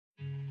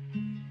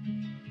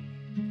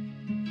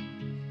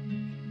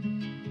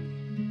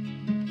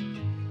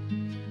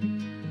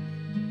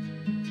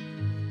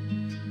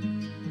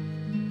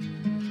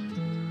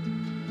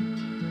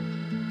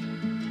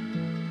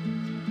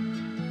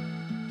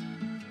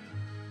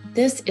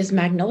This is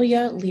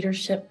Magnolia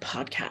Leadership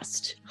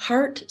Podcast,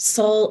 Heart,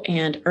 Soul,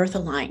 and Earth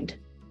Aligned.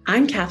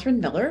 I'm Catherine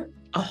Miller,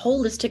 a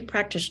holistic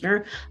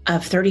practitioner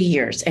of 30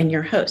 years and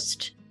your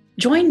host.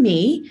 Join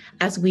me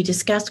as we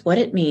discuss what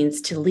it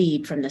means to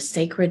lead from the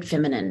sacred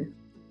feminine.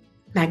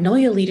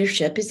 Magnolia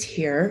Leadership is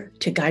here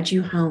to guide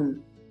you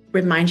home,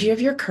 remind you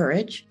of your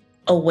courage,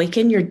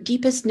 awaken your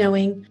deepest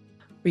knowing,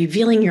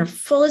 revealing your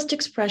fullest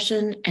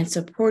expression, and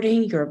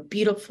supporting your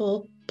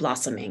beautiful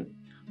blossoming.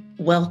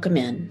 Welcome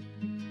in.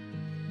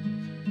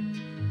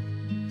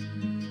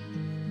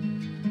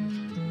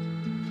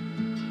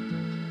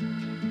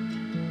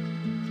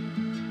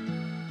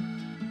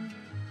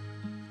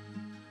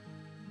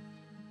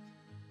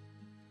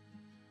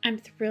 I'm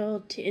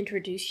thrilled to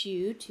introduce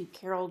you to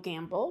Carol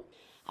Gamble.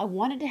 I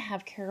wanted to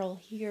have Carol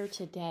here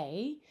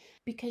today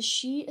because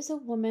she is a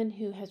woman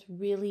who has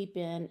really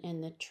been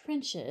in the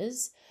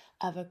trenches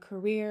of a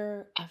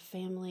career, a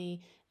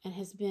family, and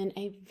has been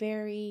a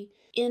very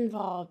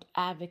involved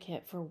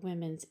advocate for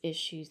women's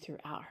issues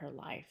throughout her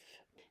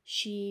life.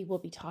 She will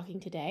be talking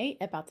today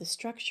about the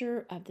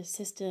structure of the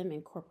system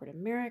in corporate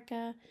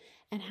America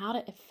and how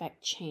to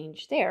effect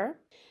change there.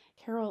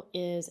 Carol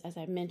is, as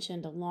I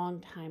mentioned, a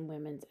longtime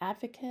women's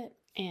advocate,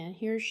 and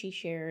here she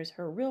shares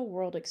her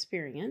real-world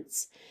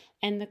experience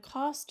and the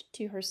cost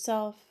to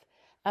herself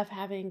of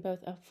having both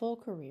a full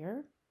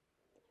career,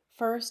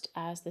 first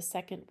as the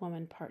second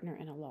woman partner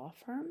in a law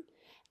firm,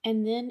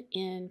 and then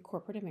in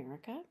corporate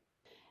America.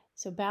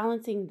 So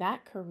balancing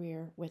that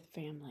career with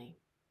family.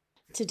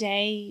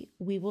 Today,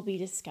 we will be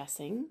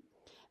discussing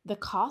the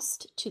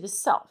cost to the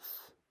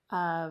self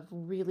of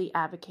really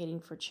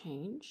advocating for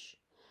change,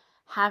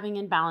 having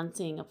and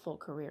balancing a full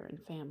career and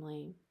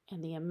family,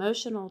 and the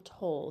emotional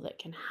toll that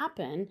can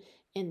happen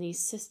in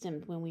these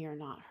systems when we are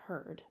not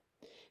heard.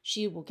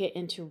 She will get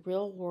into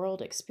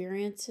real-world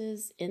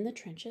experiences in the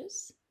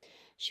trenches.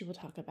 She will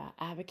talk about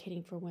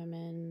advocating for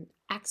women,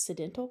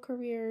 accidental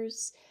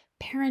careers,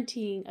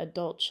 parenting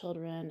adult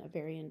children, a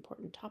very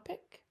important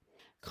topic,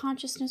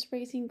 consciousness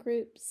raising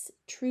groups,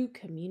 true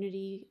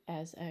community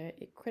as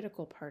a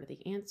critical part of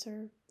the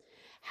answer,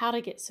 how to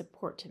get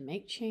support to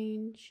make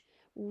change,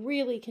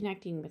 really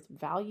connecting with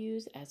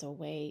values as a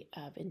way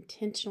of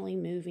intentionally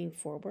moving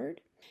forward,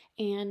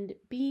 and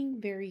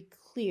being very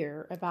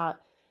clear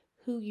about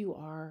who you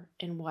are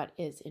and what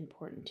is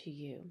important to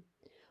you.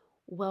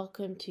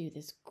 Welcome to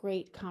this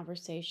great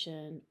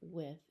conversation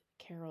with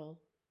Carol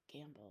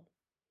Gamble.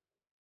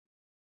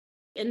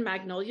 In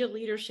Magnolia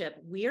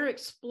Leadership, we are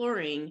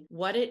exploring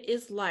what it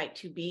is like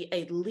to be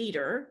a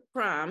leader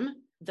from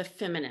the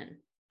feminine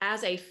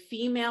as a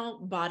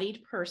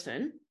female-bodied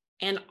person,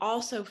 and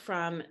also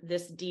from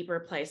this deeper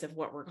place of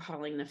what we're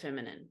calling the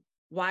feminine.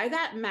 Why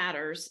that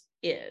matters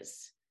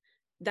is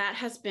that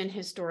has been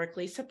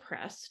historically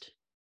suppressed,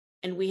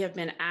 and we have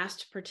been asked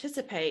to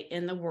participate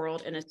in the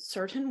world in a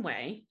certain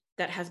way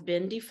that has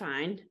been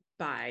defined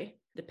by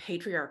the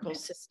patriarchal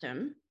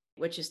system,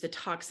 which is the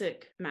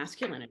toxic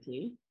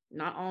masculinity,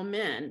 not all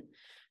men,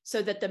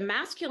 so that the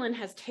masculine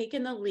has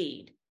taken the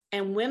lead,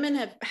 and women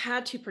have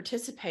had to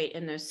participate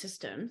in those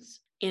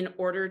systems in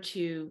order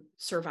to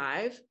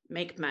survive,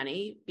 make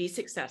money, be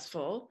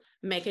successful,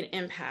 make an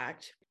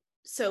impact.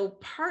 So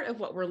part of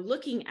what we're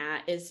looking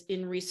at is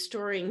in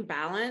restoring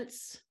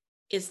balance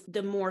is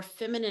the more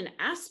feminine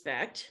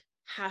aspect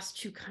has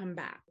to come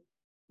back.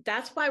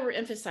 That's why we're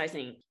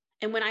emphasizing.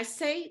 And when I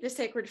say the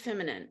sacred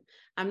feminine,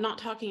 I'm not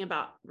talking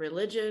about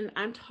religion.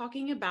 I'm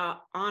talking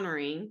about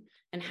honoring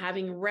and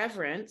having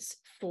reverence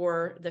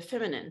for the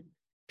feminine.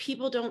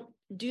 People don't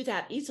do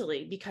that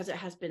easily because it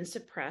has been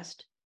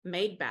suppressed,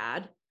 made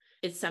bad.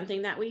 It's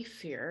something that we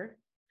fear.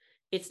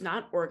 It's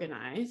not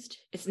organized.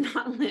 It's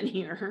not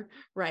linear,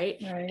 right?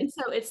 And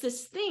so it's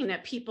this thing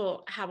that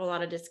people have a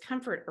lot of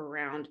discomfort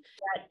around,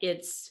 that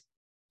it's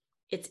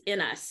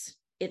in us.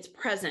 It's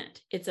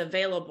present. It's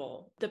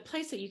available. The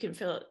place that you can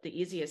feel it the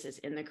easiest is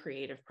in the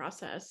creative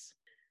process.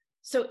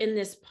 So in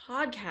this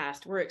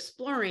podcast, we're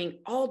exploring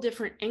all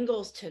different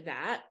angles to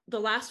that. The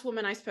last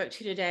woman I spoke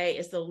to today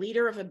is the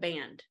leader of a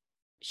band.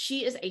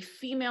 She is a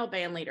female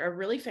band leader, a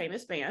really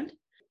famous band.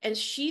 And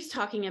she's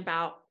talking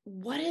about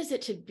what is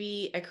it to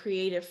be a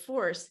creative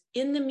force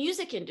in the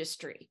music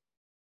industry.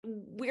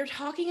 We're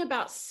talking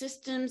about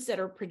systems that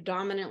are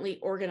predominantly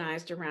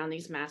organized around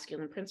these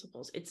masculine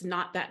principles. It's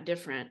not that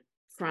different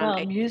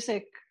from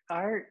music,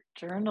 art,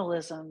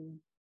 journalism,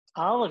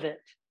 all of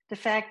it. The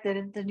fact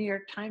that the New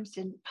York Times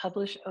didn't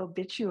publish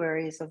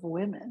obituaries of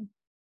women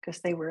because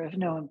they were of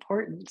no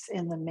importance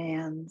in the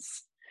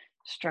man's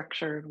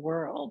structured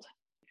world.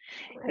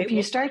 Right. If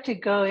you start to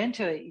go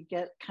into it, you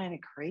get kind of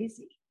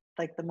crazy.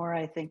 Like the more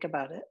I think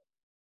about it.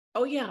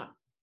 Oh, yeah.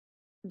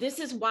 This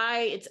is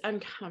why it's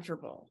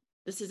uncomfortable.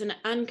 This is an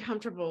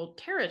uncomfortable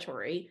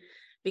territory,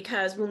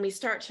 because when we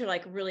start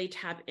to really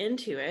tap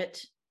into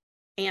it,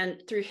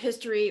 and through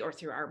history or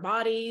through our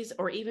bodies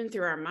or even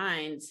through our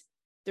minds,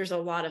 there's a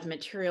lot of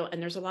material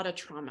and there's a lot of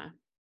trauma.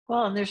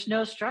 Well, and there's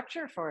no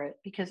structure for it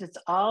because it's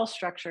all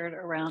structured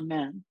around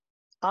men,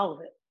 all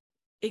of it.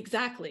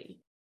 Exactly.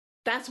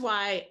 that's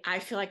why I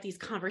feel like these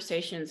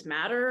conversations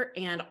matter.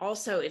 And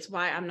also, it's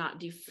why I'm not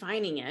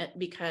defining it,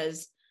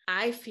 because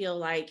I feel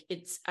like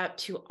it's up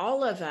to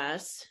all of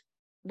us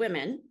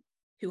women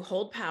who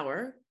hold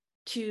power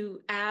to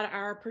add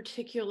our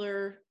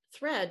particular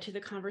thread to the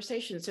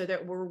conversation so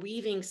that we're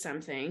weaving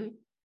something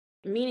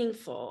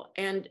meaningful.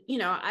 And,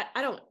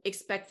 I don't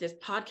expect this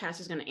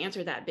podcast is going to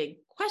answer that big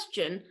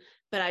question,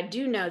 but I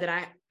do know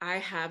that I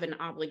have an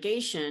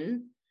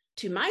obligation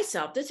to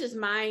myself. This is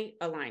my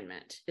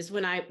alignment, is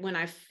when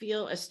I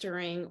feel a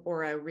stirring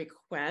or a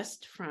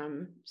request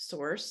from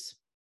source,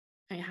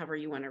 however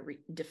you want to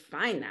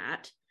define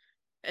that,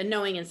 and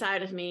knowing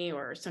inside of me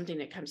or something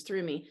that comes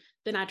through me,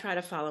 then I try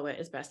to follow it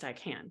as best I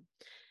can.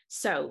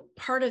 So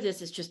part of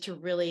this is just to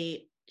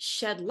really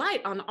shed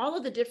light on all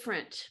of the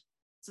different.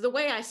 So the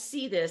way I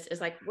see this is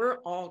like we're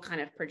all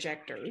kind of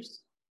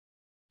projectors,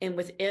 and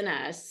within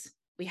us,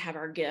 we have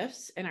our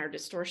gifts and our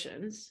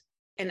distortions.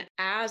 And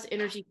as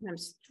energy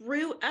comes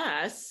through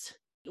us,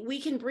 we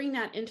can bring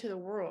that into the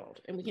world,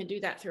 and we can do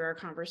that through our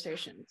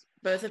conversations,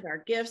 both of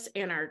our gifts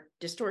and our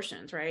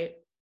distortions, right?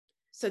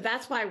 So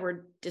that's why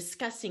we're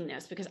discussing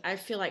this, because I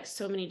feel like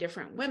so many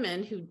different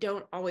women who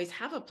don't always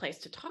have a place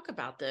to talk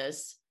about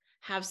this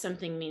have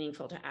something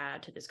meaningful to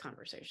add to this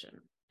conversation.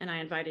 And I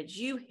invited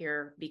you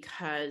here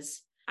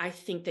because I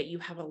think that you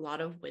have a lot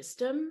of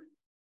wisdom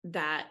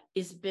that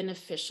is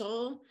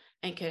beneficial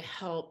and could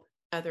help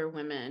other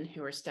women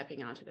who are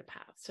stepping onto the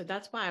path. So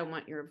that's why I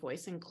want your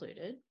voice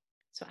included.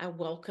 So I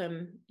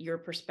welcome your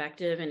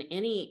perspective and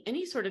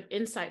any sort of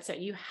insights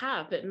that you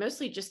have, but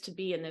mostly just to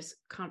be in this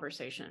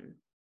conversation.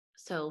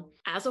 So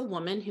as a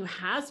woman who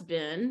has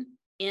been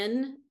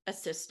in a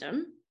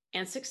system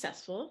and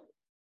successful,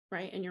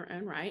 right, in your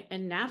own right,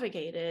 and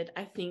navigated,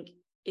 I think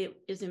it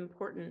is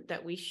important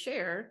that we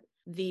share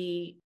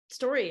the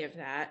story of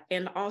that,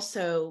 and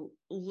also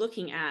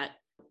looking at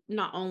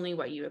not only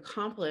what you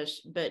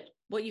accomplished, but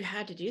what you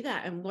had to do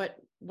that, and what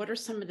are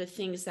some of the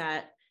things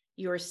that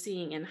you're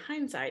seeing in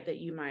hindsight that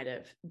you might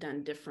have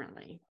done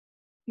differently.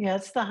 Yeah,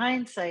 it's the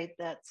hindsight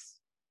that's,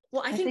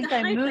 Well, I I think think the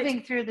I'm hindsight.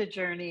 moving through the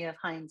journey of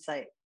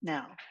hindsight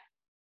now.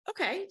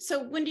 Okay,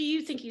 so when do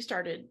you think you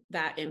started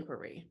that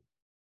inquiry?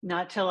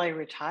 Not till I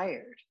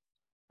retired.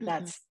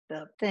 That's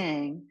the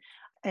thing.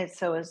 And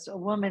so as a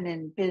woman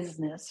in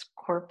business,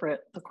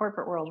 the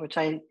corporate world, which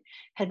I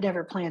had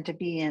never planned to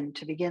be in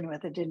to begin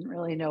with, I didn't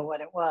really know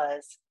what it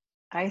was.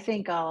 I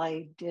think all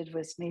I did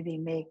was maybe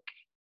make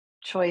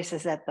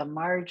choices at the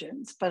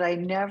margins, but I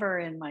never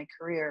in my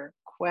career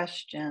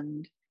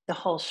questioned the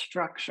whole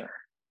structure,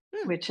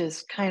 which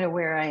is kind of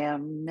where I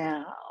am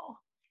now.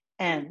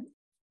 And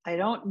I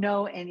don't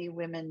know any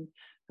women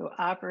who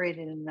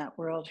operated in that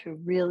world who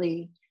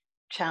really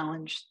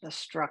challenged the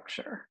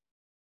structure,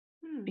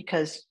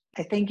 because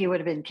I think you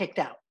would have been kicked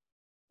out.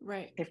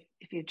 Right. If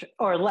you,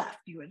 or left,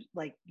 you would,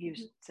 like you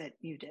said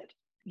you did.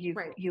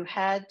 Right. You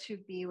had to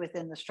be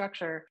within the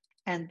structure,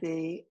 and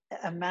the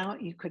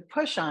amount you could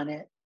push on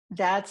it,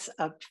 that's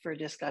up for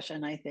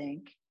discussion, I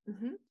think.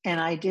 And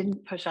I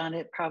didn't push on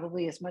it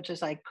probably as much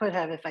as I could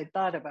have if I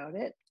thought about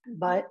it.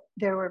 But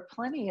there were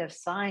plenty of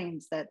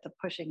signs that the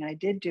pushing I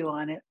did do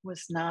on it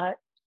was not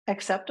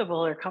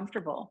acceptable or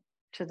comfortable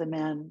to the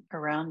men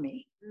around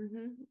me.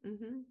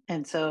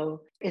 And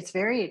so it's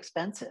very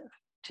expensive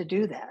to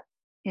do that,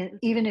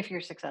 even if you're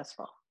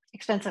successful.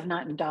 Expensive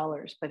not in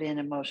dollars, but in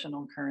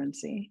emotional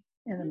currency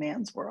in a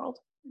man's world.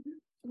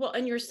 Well,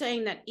 and you're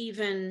saying that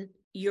even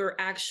your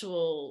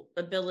actual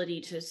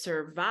ability to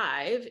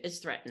survive is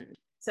threatened.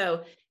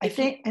 So I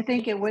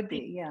think it would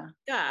be, yeah.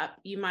 Up,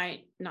 you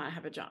might not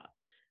have a job,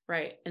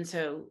 right? And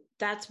so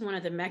that's one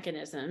of the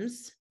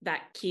mechanisms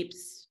that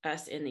keeps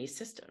us in these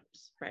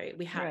systems, right?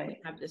 We have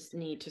this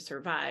need to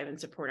survive and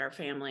support our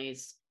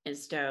families, and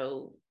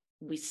so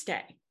we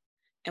stay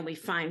and we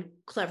find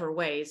clever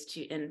ways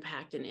to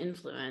impact and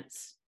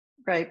influence.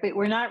 Right, but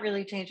we're not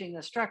really changing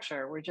the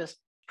structure. We're just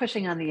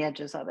pushing on the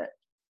edges of it,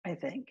 I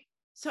think.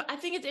 So I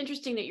think it's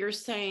interesting that you're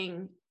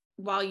saying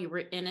while you were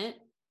in it,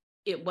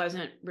 it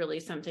wasn't really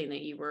something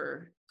that you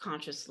were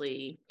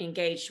consciously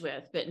engaged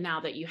with, but now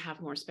that you have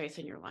more space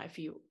in your life,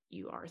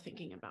 you are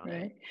thinking about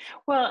it.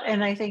 Well,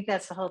 and I think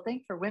that's the whole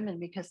thing for women,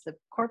 because the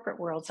corporate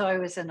world, so I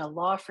was in a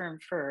law firm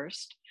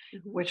first,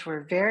 which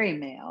were very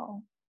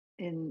male.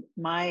 In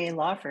my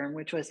law firm,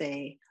 which was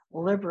a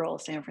liberal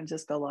San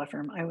Francisco law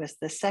firm, I was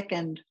the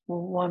second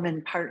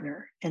woman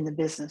partner in the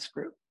business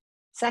group.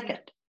 Second.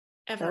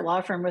 Ever. The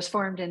law firm was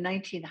formed in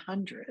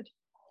 1900.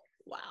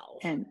 Wow.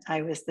 And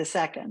I was the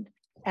second.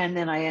 And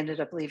then I ended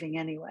up leaving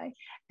anyway.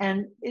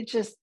 And it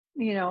just,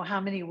 how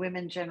many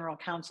women general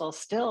counsel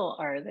still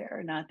are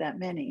there? Not that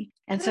many.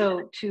 And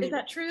so is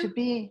that true? To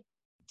be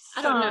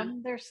some, I don't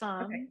know. There's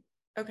some.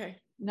 Okay.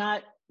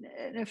 Not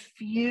a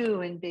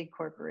few in big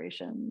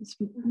corporations,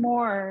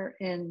 more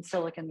in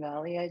Silicon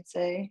Valley, I'd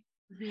say.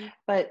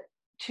 But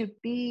to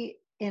be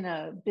in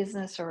a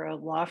business or a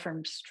law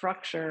firm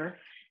structure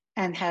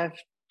and have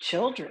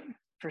children,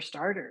 for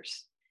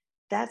starters,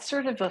 that's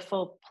sort of a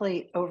full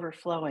plate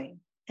overflowing.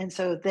 And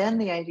so then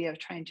the idea of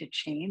trying to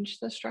change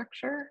the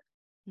structure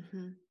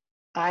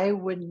I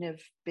wouldn't have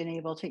been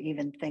able to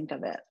even think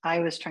of it. I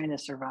was trying to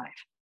survive.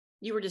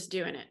 You were just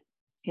doing it.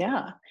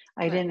 Yeah.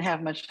 I Right. didn't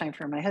have much time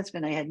for my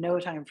husband. I had no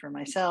time for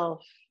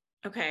myself.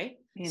 Okay.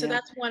 You So know,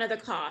 that's one of the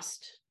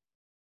costs.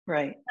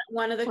 right.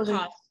 One of the Well, then,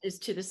 costs is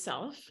to the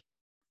self,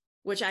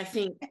 which I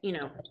think,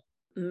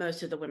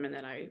 most of the women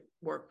that I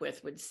work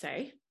with would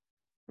say,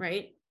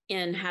 right?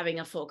 In having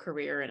a full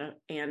career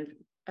and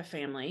a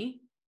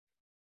family,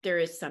 there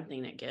is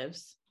something that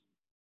gives.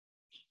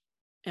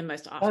 And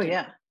most oh, often,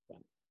 yeah.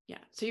 yeah.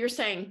 So you're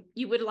saying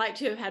you would like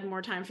to have had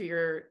more time for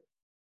your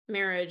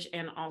marriage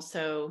and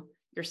also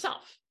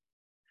yourself.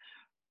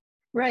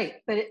 Right.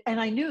 And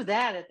I knew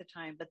that at the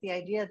time, but the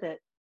idea that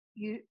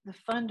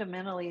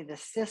fundamentally the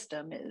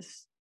system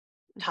is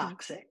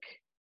toxic.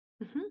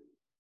 Mm-hmm.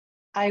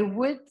 I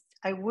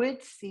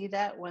would see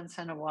that once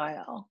in a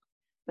while,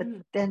 but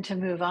then to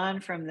move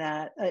on from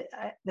that,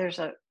 there's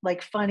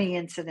like funny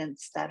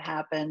incidents that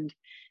happened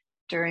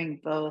during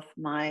both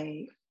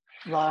my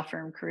law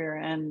firm career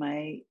and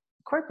my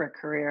corporate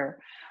career,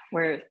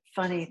 where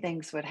funny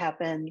things would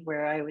happen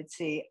where I would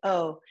see,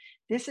 oh,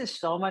 this is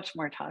so much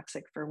more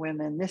toxic for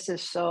women. This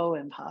is so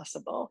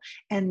impossible.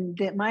 And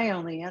my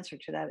only answer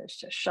to that is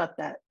to shut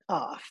that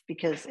off,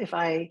 because if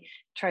I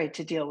tried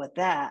to deal with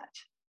that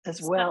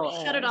as well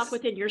Shut it off as,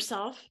 within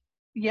yourself.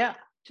 yeah,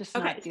 just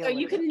Okay. not So deal you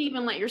with it. couldn't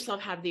even let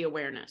yourself have the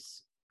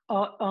awareness.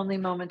 Only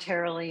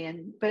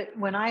momentarily. But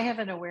when I have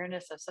an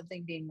awareness of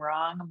something being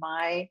wrong,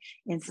 my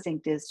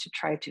instinct is to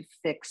try to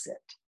fix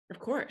it. Of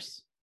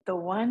course. The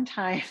one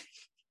time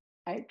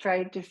I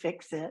tried to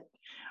fix it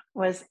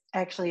was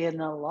actually in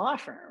the law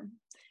firm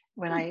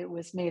when I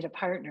was made a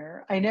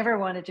partner. I never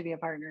wanted to be a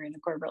partner in a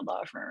corporate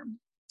law firm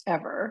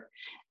ever.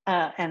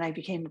 And I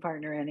became a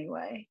partner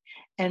anyway.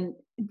 And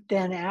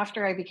then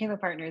after I became a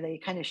partner, they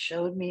kind of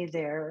showed me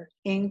their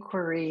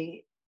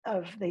inquiry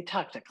they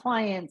talked to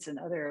clients and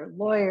other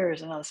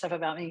lawyers and all the stuff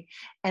about me.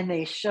 And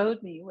they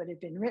showed me what had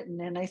been written.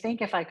 And I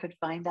think if I could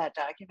find that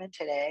document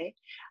today,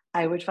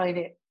 I would find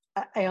it.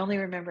 I only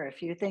remember a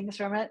few things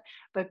from it,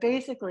 but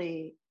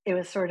basically it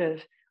was sort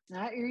of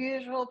not your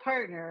usual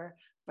partner,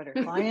 but her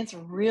clients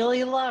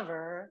really love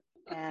her.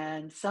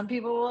 And some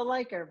people will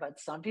like her, but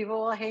some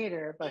people will hate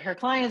her, but her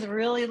clients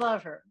really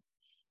love her.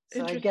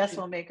 So I guess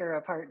we'll make her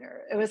a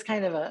partner. It was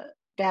kind of a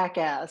back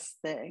ass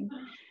thing.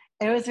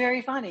 It was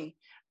very funny.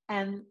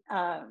 And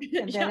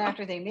then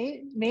after they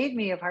made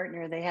me a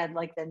partner, they had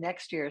like the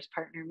next year's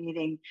partner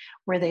meeting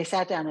where they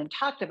sat down and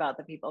talked about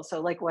the people.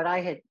 So like what I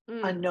had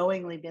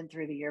unknowingly been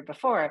through the year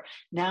before,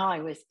 now I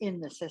was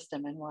in the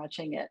system and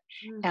watching it.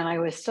 And I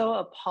was so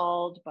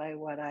appalled by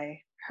what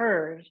I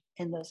heard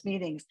in those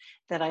meetings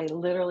that I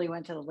literally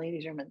went to the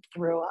ladies' room and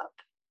threw up.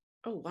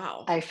 Oh,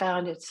 wow. I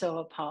found it so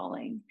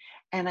appalling.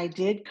 And I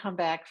did come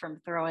back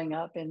from throwing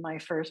up in my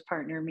first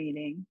partner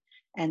meeting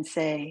and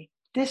say,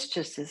 this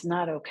just is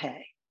not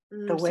okay.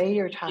 The way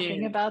you're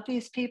talking about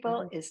these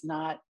people is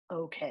not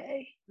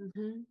okay.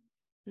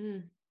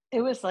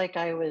 It was like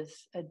I was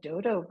a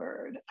dodo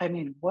bird. I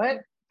mean,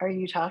 what are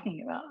you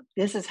talking about?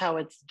 This is how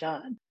it's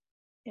done.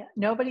 Yeah,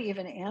 nobody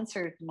even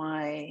answered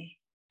my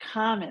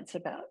comments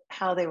about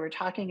how they were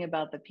talking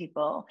about the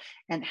people,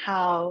 and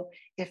how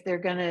if they're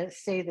going to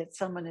say that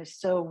someone is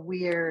so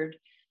weird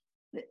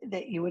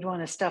that you would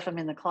want to stuff him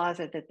in the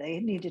closet, that they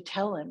need to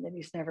tell him that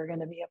he's never going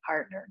to be a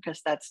partner,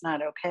 because that's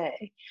not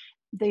okay.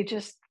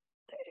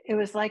 It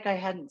was like I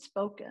hadn't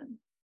spoken.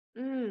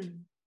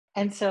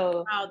 And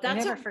so wow, I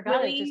never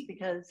forgot it, just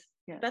because.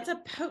 Yeah. That's a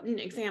potent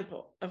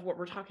example of what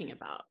we're talking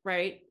about,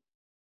 right?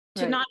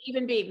 To Right. not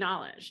even be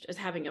acknowledged as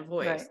having a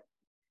voice. Right.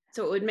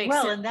 So it would make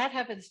sense. Well, and that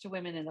happens to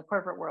women in the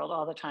corporate world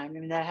all the time. I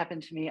mean, that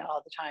happened to me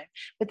all the time.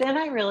 But then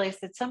I realized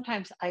that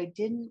sometimes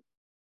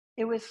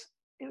it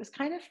was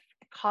kind of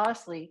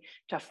costly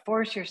to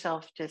force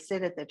yourself to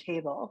sit at the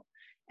table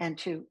and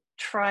to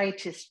try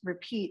to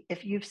repeat.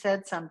 If you've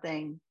said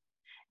something,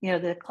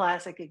 the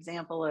classic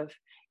example of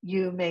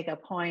you make a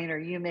point or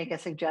you make a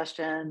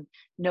suggestion,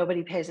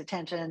 nobody pays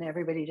attention,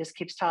 everybody just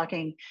keeps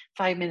talking.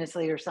 5 minutes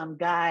later, some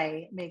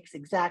guy makes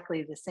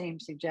exactly the same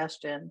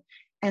suggestion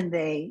and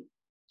they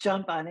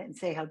jump on it and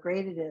say how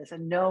great it is,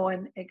 and no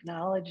one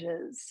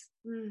acknowledges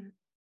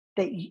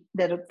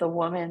that the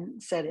woman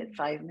said it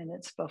 5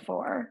 minutes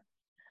before.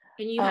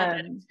 And you had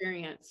that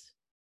experience?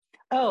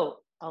 Oh,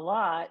 a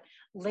lot.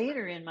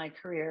 Later in my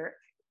career,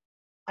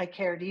 I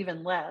cared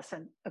even less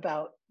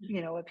about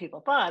what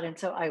people thought. And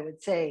so I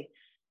would say,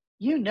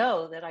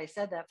 that I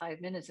said that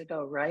 5 minutes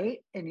ago, right?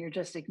 And you're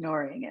just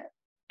ignoring it.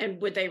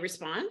 And would they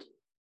respond?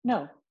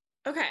 No.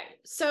 Okay.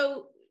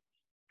 So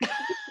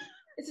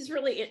this is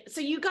really,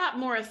 so you got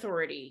more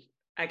authority,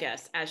 I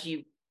guess, as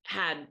you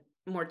had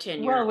more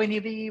tenure. Well, when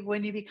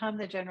you become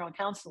the general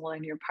counsel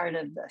and you're part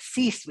of the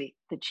C-suite,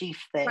 the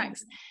chief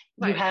things,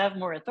 you have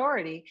more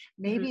authority,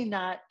 maybe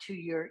not to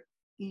your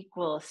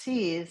equal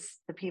C's,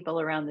 the people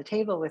around the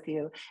table with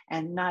you,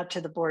 and not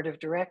to the board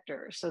of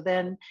directors. So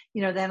then,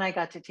 then I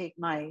got to take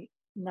my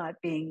not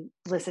being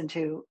listened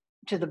to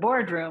the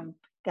boardroom.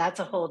 That's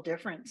a whole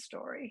different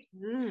story.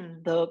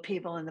 The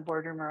people in the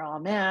boardroom are all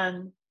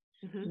men.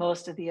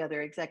 Most of the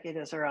other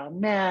executives are all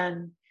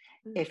men.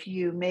 Mm. If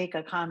you make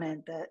a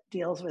comment that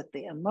deals with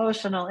the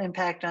emotional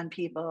impact on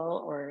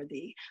people or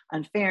the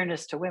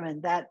unfairness to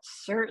women, that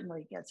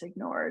certainly gets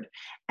ignored.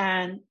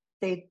 And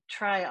they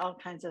try all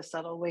kinds of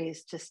subtle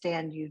ways to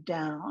stand you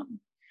down.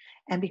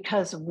 And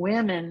because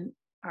women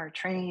are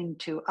trained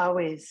to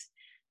always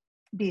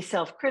be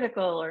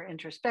self-critical or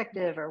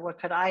introspective, or what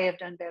could I have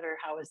done better?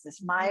 How is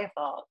this my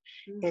fault?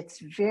 Mm. It's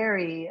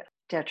very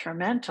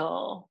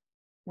detrimental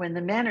when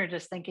the men are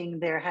just thinking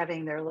they're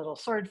having their little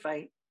sword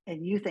fight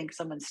and you think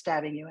someone's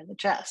stabbing you in the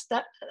chest.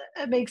 That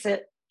it makes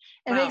it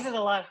makes it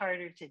a lot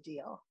harder to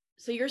deal.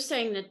 So you're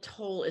saying the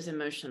toll is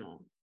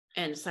emotional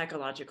and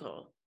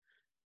psychological.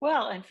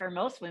 Well, and for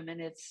most women,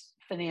 it's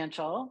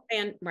financial.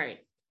 And right.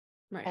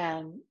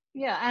 And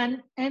yeah,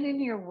 and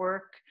in your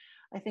work,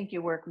 I think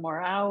you work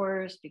more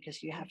hours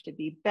because you have to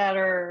be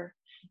better.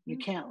 You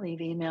can't leave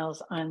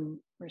emails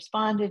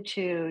unresponded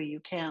to. You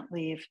can't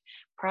leave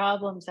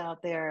problems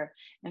out there.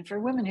 And for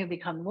women who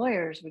become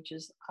lawyers, which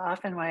is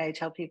often why I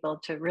tell people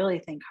to really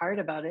think hard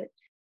about it,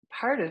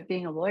 part of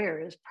being a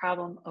lawyer is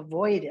problem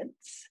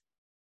avoidance.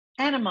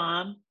 And a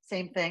mom,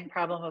 same thing,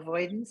 problem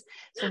avoidance.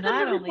 So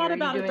not only are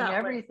you doing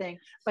everything,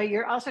 but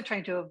you're also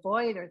trying to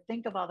avoid or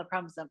think of all the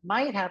problems that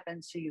might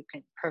happen so you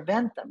can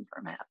prevent them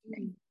from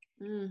happening.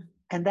 Mm.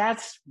 And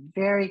that's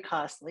very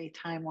costly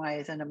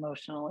time-wise and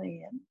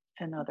emotionally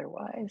and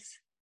otherwise.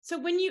 So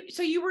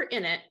you were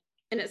in it,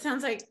 and it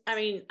sounds like, I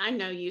mean, I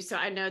know you, so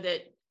I know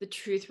that the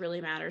truth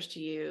really matters to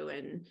you,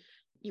 and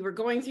you were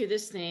going through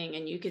this thing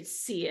and you could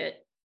see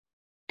it,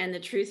 and the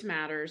truth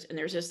matters, and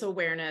there's this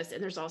awareness,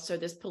 and there's also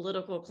this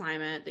political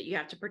climate that you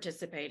have to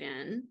participate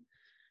in,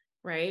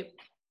 right?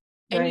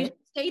 And you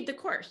stayed the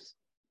course.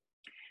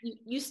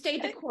 You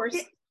stayed the course,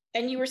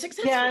 and you were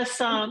successful.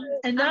 Yes,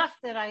 enough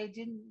that I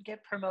didn't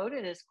get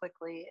promoted as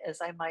quickly as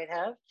I might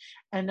have,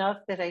 enough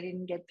that I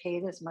didn't get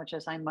paid as much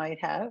as I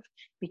might have,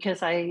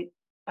 because I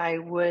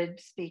would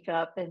speak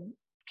up and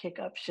kick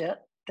up shit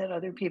that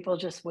other people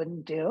just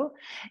wouldn't do.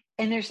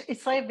 And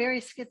it's like very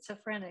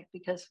schizophrenic,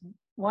 because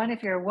one,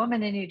 if you're a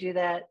woman and you do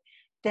that,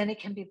 then it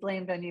can be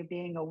blamed on you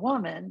being a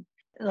woman.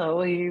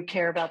 Oh, you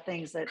care about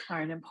things that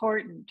aren't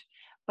important.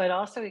 But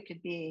also it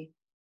could be,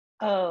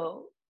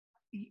 oh,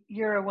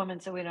 you're a woman,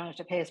 so we don't have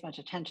to pay as much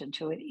attention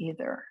to it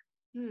either.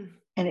 And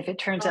if it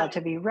turns out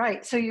to be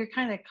right, so you're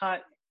kind of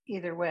caught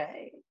either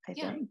way, I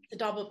think. The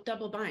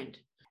double bind.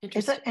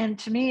 And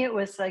to me, it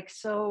was like,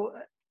 so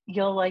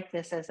you'll like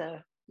this as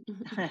a,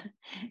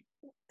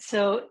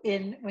 so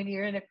when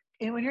you're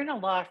in a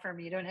law firm,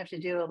 you don't have to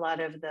do a lot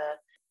of the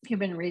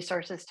human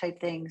resources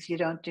type things. You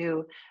don't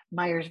do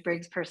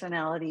Myers-Briggs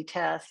personality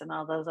tests and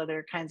all those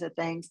other kinds of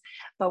things.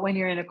 But when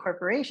you're in a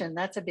corporation,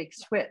 that's a big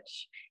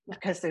switch,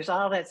 because there's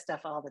all that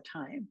stuff all the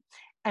time.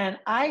 And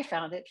I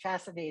found it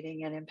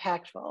fascinating and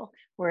impactful,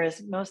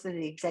 whereas most of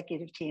the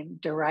executive team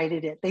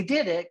derided it. They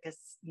did it because,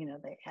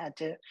 they had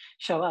to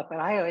show up, but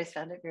I always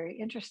found it very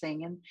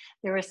interesting. And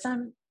there was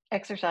some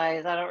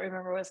exercise, I don't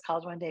remember what it's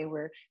called, one day,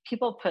 where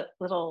people put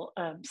little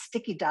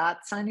sticky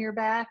dots on your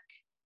back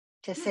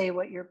to say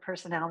what your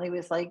personality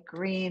was like: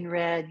 green,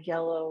 red,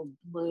 yellow,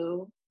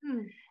 blue.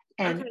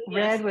 And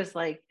red was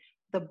like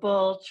the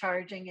bull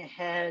charging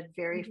ahead,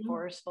 very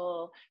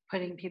forceful,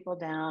 putting people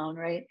down,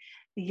 right?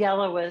 The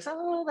yellow was,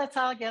 oh, let's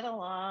all get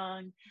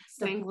along.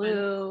 The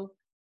blue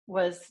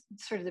was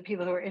sort of the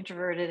people who were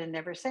introverted and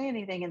never say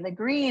anything. And the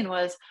green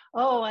was,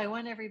 oh, I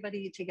want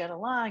everybody to get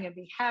along and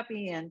be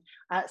happy and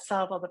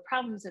solve all the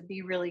problems and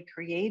be really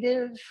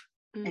creative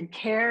and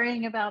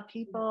caring about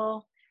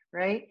people,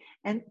 right?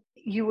 And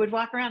you would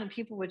walk around and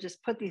people would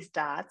just put these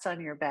dots on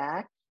your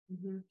back.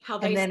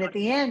 And then at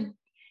the end,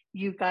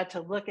 you got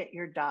to look at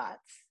your dots.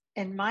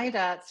 And my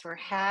dots were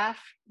half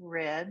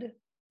red,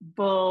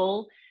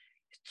 bull,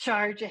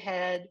 charge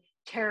ahead,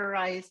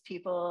 terrorize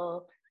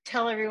people,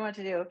 tell everyone what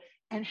to do,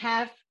 and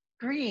half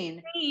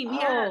green.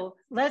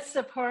 Let's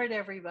support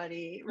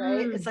everybody,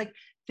 right? It's like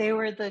they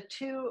were the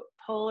two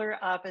polar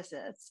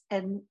opposites,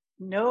 and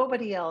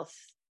nobody else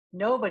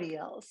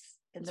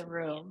in the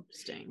room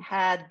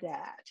had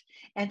that.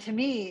 And to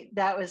me,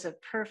 that was a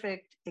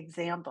perfect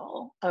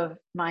example of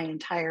my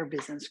entire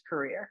business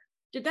career.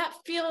 Did that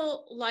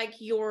feel like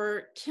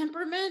your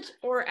temperament,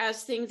 or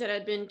as things that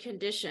had been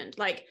conditioned?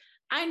 Like,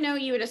 I know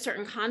you in a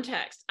certain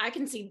context. I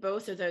can see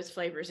both of those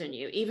flavors in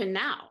you, even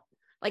now.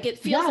 Like, it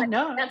feels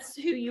that's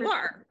who you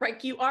are.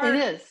 Like, you are. It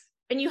is.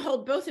 And you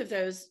hold both of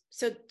those.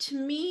 So to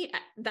me,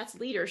 that's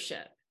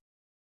leadership.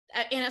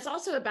 And it's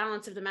also a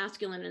balance of the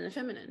masculine and the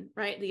feminine,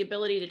 right? The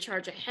ability to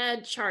charge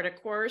ahead, chart a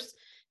course,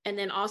 and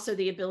then also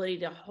the ability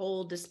to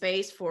hold the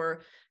space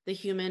for the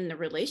human, the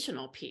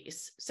relational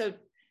piece. So,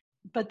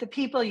 but the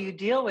people you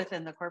deal with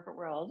in the corporate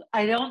world,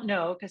 I don't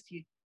know, because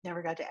you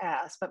never got to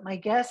ask, but my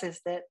guess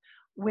is that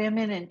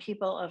women and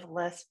people of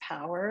less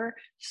power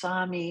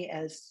saw me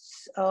as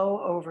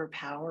so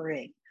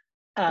overpowering.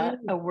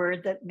 A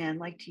word that men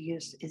like to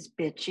use is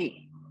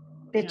bitchy,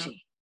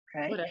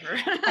 right? Whatever.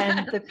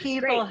 And the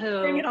people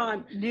who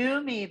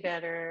knew me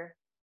better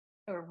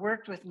or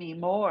worked with me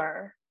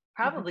more,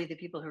 probably the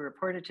people who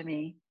reported to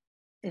me,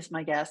 is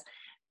my guess,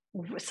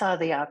 saw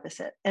the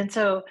opposite. And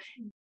so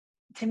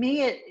to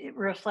me, it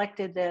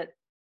reflected that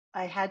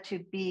I had to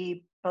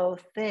be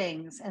both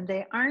things, and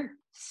they aren't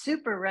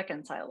super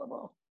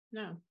reconcilable.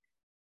 No, no.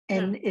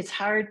 And it's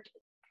hard.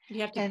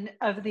 You have to. And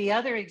of the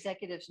other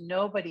executives,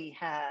 nobody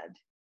had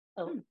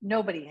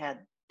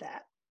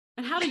that.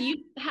 And how do you,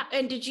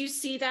 and did you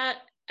see that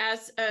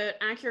as an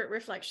accurate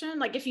reflection?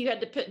 Like if you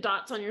had to put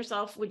dots on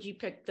yourself, would you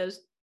pick those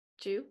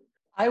two?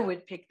 I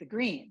would pick the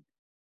green.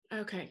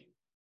 Okay.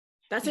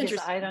 That's Because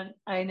interesting.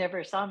 I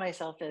never saw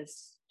myself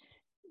as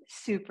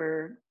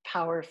super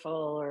powerful,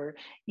 or,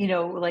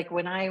 like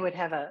when I would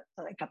have a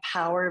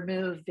power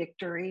move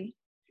victory,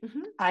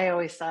 Mm-hmm. I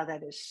always saw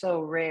that as so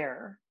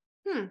rare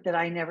Hmm. that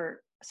I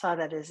never saw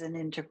that as an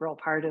integral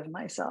part of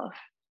myself.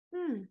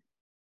 Hmm.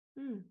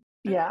 Hmm.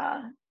 Okay.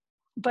 Yeah.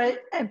 But,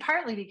 and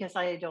partly because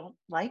I don't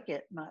like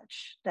it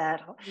much,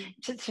 that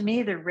to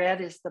me, the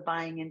red is the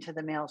buying into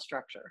the male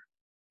structure.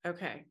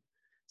 Okay.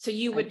 So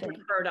you I would think.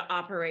 prefer to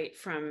operate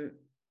from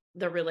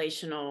the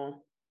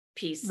relational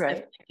piece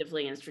Right.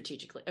 effectively and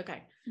strategically.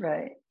 Okay.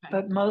 Right. Okay.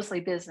 But mostly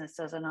business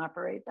doesn't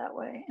operate that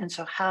way. And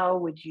so how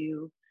would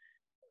you,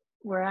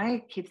 where I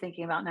keep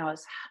thinking about now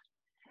is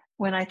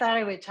when I thought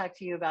I would talk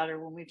to you about,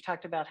 or when we've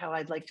talked about how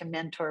I'd like to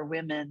mentor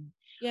women,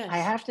 I Yes.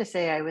 have to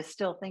say I was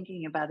still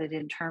thinking about it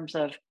in terms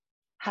of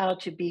how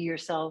to be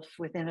yourself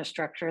within a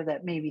structure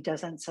that maybe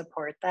doesn't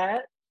support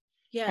that,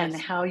 and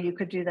Yes. how you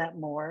could do that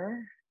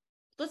more.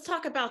 Let's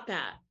talk about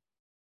that.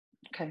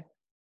 Okay.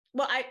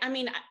 Well, I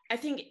mean, I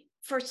think,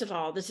 first of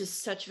all, this is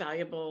such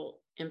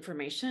valuable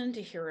information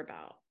to hear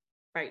about,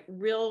 right?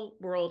 Real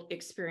world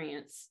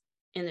experience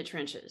in the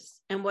trenches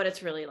and what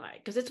it's really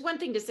like. Because it's one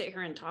thing to sit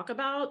here and talk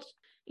about,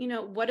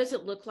 what does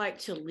it look like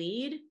to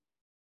lead,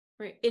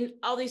 right? In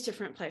all these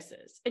different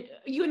places. And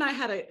you and I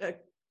had a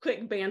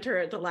quick banter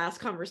at the last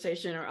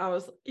conversation, or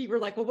you were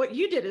like, well, what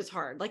you did is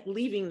hard, like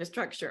leaving the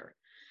structure.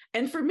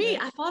 And for me,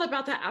 Right. I thought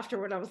about that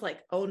afterward. I was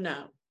like, oh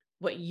no,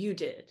 what you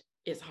did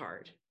is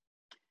hard.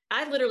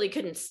 I literally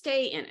couldn't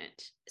stay in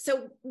it.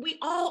 So we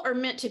all are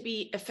meant to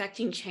be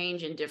affecting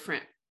change in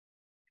different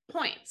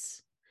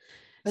points.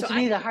 But So to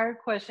me, the hard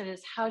question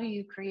is how do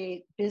you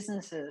create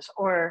businesses,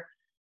 or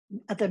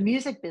the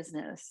music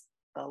business,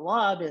 the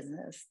law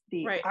business,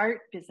 the right.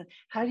 art business?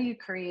 How do you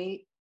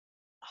create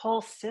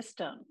whole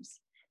systems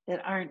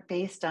that aren't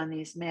based on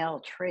these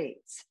male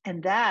traits?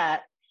 And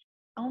that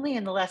only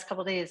in the last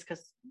couple of days,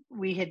 because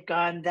we had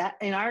gone that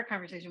in our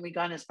conversation, we'd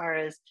gone as far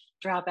as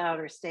drop out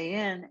or stay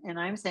in. And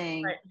I'm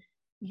saying,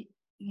 Right.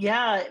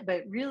 yeah,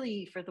 but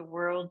really for the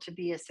world to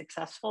be a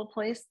successful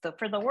place,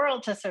 for the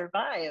world to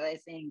survive, I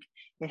think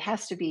it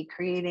has to be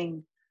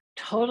creating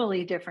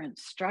totally different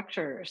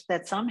structures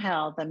that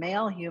somehow the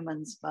male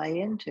humans buy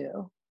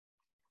into.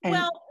 And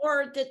Well,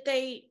 or that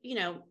they,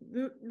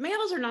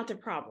 males are not the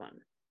problem.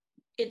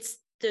 It's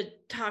the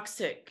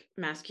toxic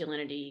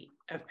masculinity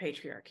of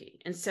patriarchy.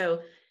 And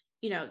so,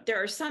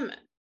 there are some,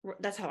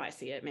 that's how I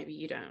see it. Maybe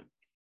you don't.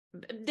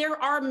 There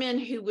are men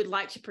who would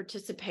like to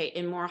participate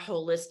in more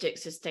holistic,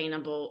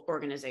 sustainable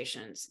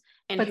organizations,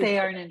 and but who, they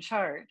aren't in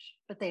charge.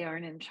 But they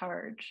aren't in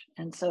charge.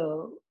 And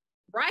so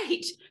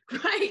right,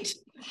 right,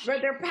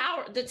 but their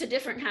power, that's a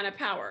different kind of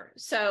power.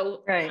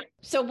 So, right.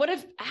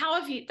 how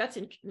have you, that's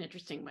an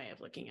interesting way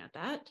of looking at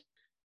that.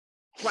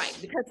 Right,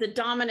 because the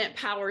dominant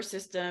power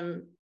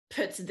system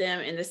puts them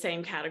in the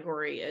same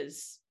category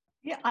as,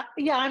 Yeah,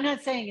 I'm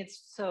not saying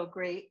it's so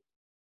great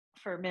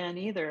for men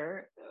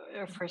either,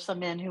 or for some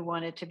men who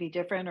want it to be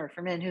different, or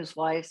for men whose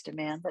wives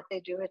demand that they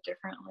do it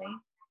differently.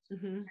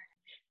 mm-hmm.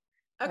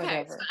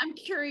 Okay, so Whatever. I'm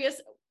curious,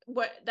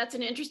 that's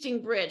an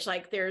interesting bridge.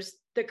 Like there's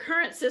the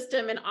current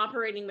system and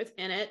operating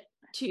within it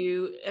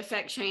to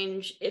affect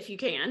change if you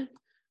can.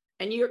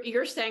 And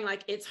you're saying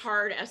like it's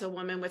hard as a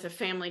woman with a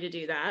family to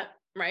do that,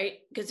 right?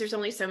 Because there's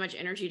only so much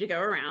energy to go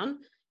around,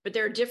 but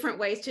there are different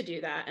ways to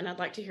do that. And I'd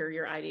like to hear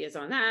your ideas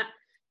on that.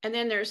 And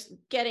then there's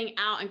getting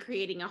out and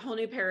creating a whole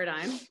new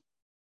paradigm.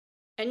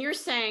 And you're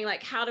saying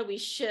like, how do we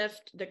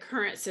shift the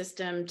current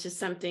system to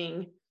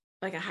something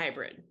like a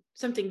hybrid,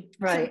 something.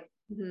 Right.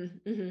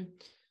 Mm-hmm,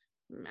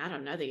 mm-hmm. I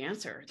don't know the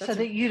answer. So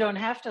that you don't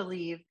have to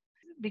leave,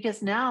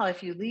 because now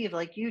if you leave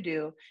like you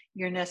do,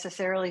 you're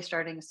necessarily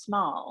starting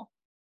small.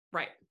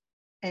 Right.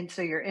 And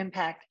so your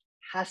impact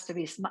has to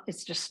be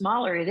it's just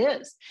smaller. It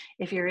is.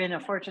 If you're in a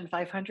Fortune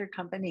 500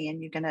 company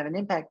and you can have an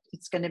impact,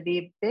 it's going to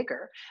be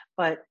bigger,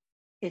 but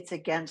it's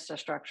against a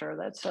structure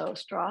that's so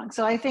strong.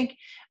 So I think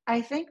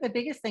the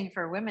biggest thing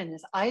for women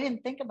is I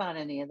didn't think about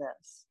any of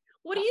this.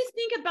 What do you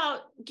think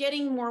about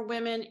getting more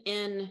women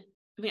in?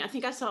 I mean, I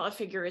think I saw a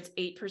figure, it's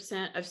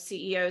 8% of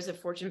CEOs of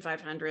Fortune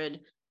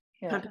 500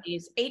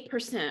 companies,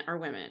 8% are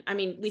women. I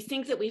mean, we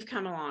think that we've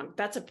come along.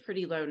 That's a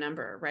pretty low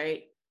number,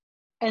 right?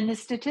 And the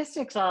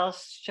statistics all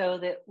show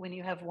that when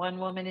you have one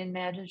woman in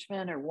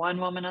management or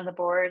one woman on the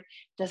board,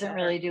 doesn't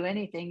really do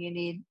anything. You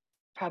need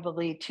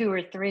probably two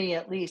or three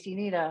at least. You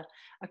need a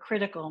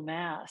critical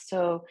mass.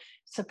 So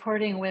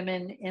supporting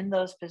women in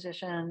those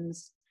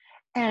positions,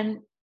 and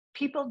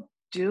people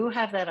do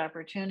have that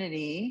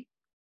opportunity.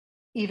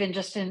 even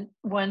just in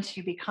once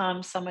you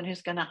become someone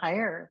who's going to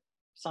hire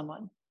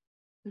someone.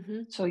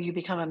 Hmm. So you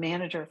become a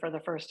manager for the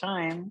first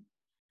time,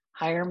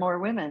 hire more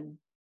women.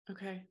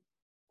 Okay.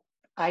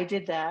 I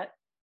did that.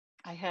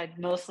 I had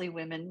mostly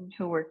women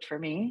who worked for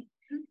me.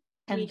 Mhm. Me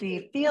And too.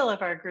 the feel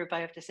of our group,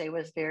 I have to say,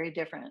 was very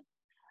different.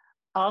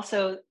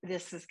 Also,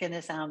 this is going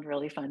to sound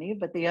really funny,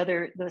 but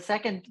the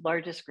second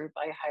largest group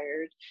I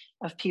hired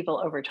of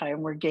people over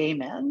time were gay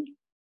men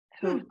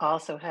who Hmm.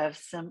 also have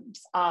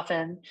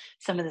often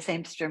some of the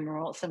same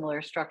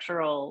similar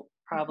structural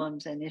Mhm.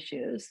 problems and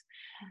issues.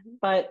 Mhm.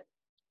 But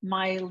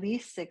my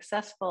least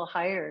successful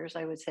hires,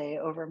 I would say,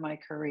 over my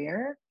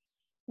career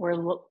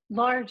were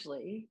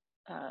largely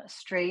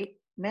straight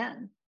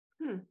men.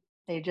 Hmm.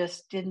 They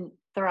just didn't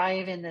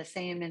thrive in the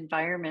same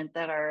environment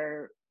that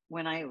are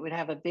when I would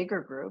have a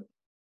bigger group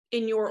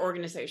In your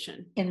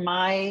organization. in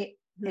my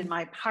in Mhm.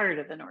 my part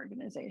of an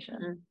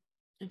organization. Mhm.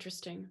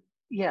 Interesting.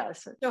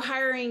 Yes. So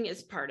hiring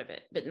is part of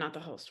it, but not the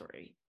whole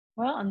story.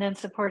 Well, and then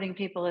supporting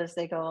people as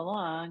they go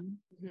along,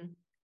 Mhm.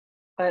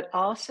 but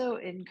also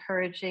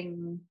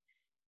encouraging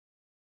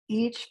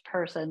each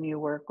person you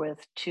work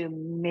with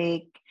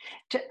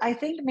I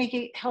think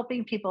making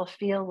helping people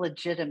feel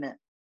legitimate.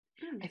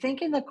 I Mm.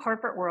 think in the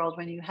corporate world,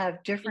 when you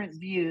have different Yes.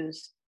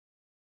 views,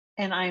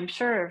 and I'm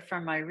sure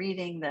from my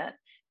reading that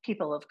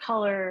people of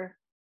color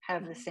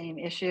have the Mhm. same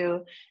issue,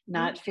 Mhm.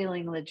 not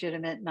feeling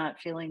legitimate, not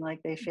feeling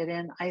like they fit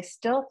in. I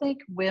still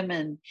think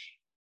women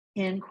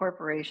in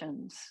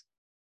corporations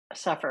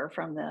suffer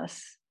from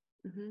this.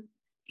 Mhm.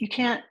 You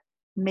can't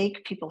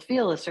make people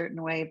feel a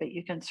certain way, but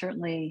you can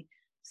certainly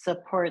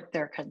support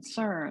their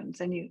concerns.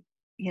 And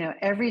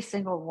every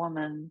single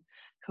woman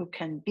who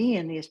can be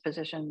in these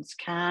positions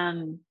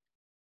can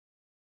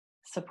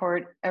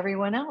support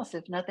everyone else,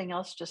 if nothing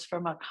else, just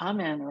from a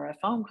comment or a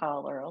phone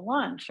call or a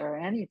lunch or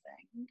anything.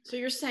 So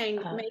you're saying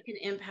Uh, make an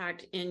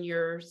impact in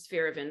your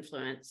sphere of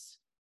influence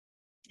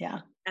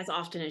yeah. as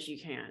often as you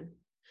can.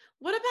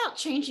 What about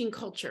changing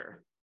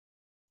culture?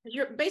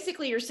 You're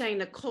saying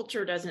the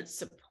culture doesn't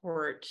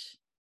support.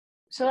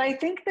 So I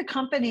think the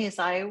companies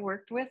I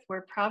worked with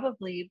were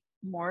probably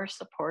more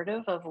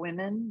supportive of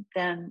women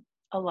than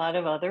a lot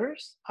of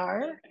others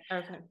are.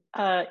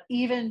 Okay.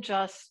 Even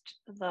just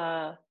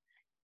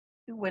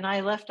when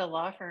I left a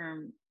law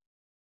firm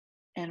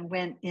and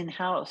went in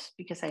house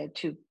because I had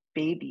two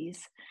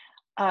babies,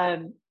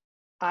 um,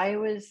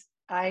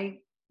 I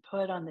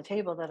put on the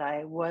table that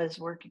I was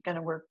going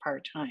to work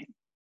part time,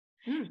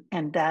 Hmm.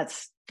 and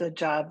that's the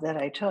job that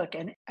I took.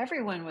 And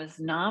everyone was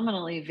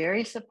nominally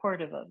very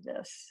supportive of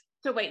this.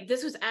 So wait,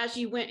 this was as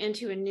you went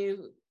into a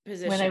new When I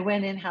position.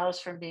 went in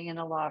house from being in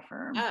a law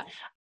firm, Ah.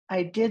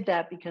 I did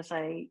that because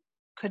I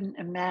couldn't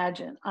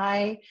imagine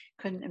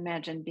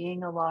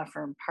being a law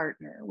firm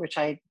partner, which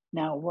I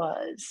now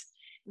was.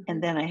 And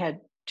Mhm. then I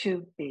had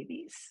two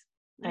babies.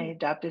 I Mm.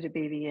 adopted a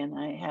baby and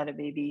I had a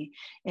baby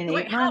in So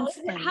wait, 8 months.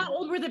 how And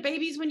old were the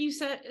babies when you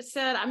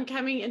said I'm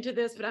coming into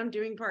this, but I'm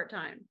doing part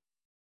time?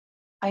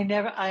 I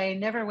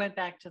never went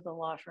back to the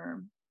law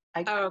firm.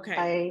 I Oh, okay.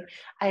 I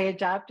I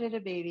adopted a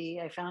baby.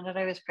 I found out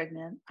I was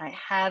pregnant. I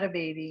had a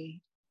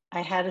baby.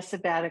 I had a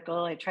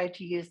sabbatical. I tried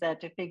to use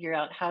that to figure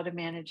out how to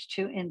manage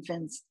two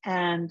infants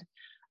and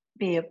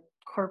be a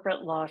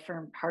corporate law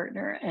firm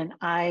partner, and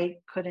I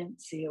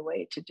couldn't see a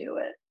way to do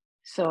it.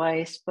 So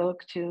I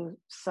spoke to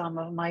some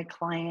of my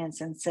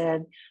clients and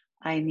said,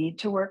 I need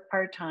to work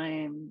part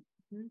time.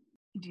 Mm-hmm.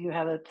 Do you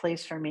have a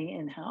place for me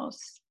in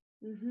house?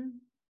 Mm-hmm.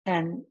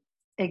 And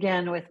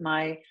again,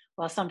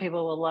 well, some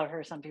people will love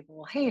her, some people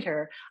will hate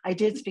her. I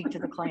did speak to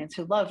the clients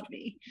who loved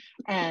me,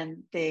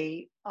 and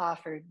they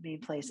offered me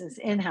places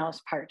in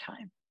house part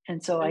time.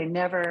 And so I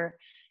never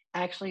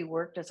actually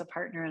worked as a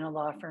partner in a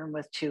law firm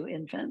with two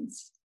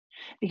infants,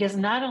 because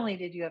not only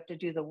did you have to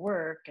do the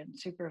work and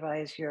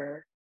supervise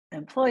your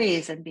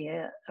employees and be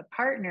a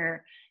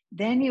partner,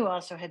 then you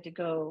also had to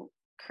go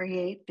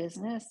create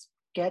business,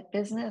 get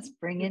business,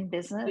 bring in New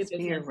business, be a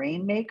business.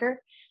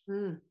 rainmaker.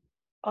 Mm.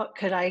 Oh,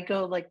 could I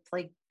go like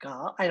play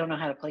golf? I don't know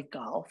how to play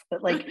golf,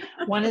 but like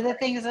one of the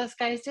things those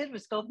guys did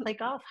was go play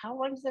golf. How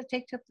long does it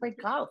take to play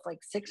golf?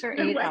 Like 6 or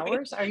No 8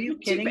 hours? way. Are you Two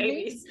kidding me?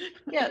 babies.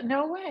 Yeah,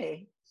 no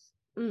way.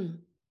 Mm.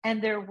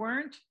 And there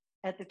weren't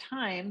at the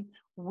time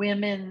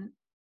women,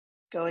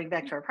 going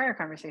back to our prior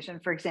conversation,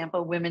 for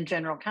example, women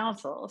general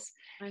counsels,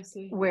 I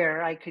see.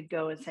 where I could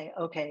go and say,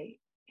 okay,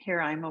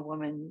 here I'm a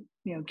woman,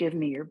 give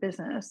me your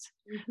business.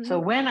 So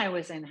Mm-hmm. when I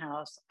was in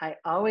house, I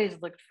always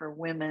looked for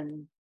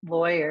women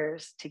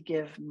lawyers to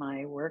give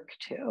my work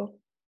to.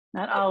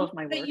 Not all of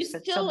my But work, you but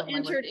some still of my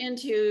work. entered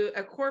into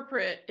a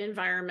corporate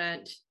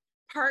environment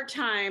part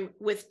time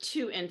with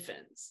two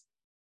infants.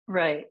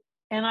 Right.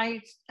 And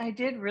I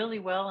did really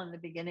well in the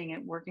beginning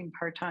at working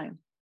part time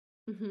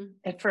Mm-hmm.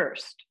 at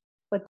first,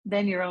 but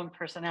then your own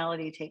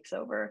personality takes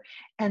over,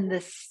 and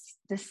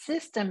the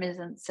system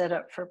isn't set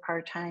up for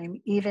part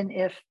time, even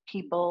if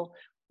people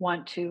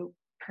want to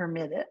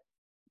permit it.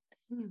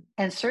 Mm-hmm.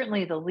 And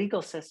certainly the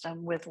legal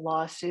system with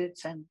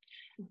lawsuits and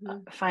Mm-hmm.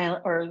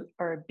 file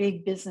or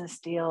big business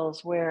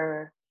deals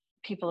where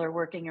people are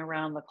working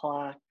around the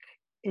clock.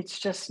 It's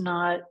just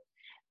not.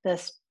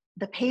 this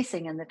the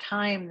pacing and the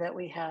time that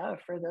we have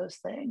for those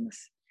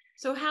things.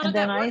 So how And did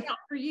then that work out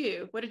for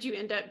you? What did you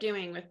end up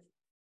doing with?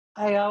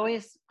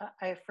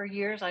 for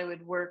years, I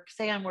would work,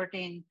 say I'm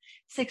working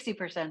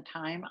 60%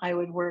 time, I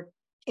would work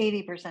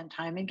 80%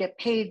 time and get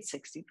paid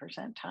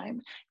 60%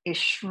 time, a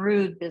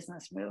shrewd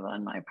business move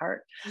on my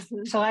part.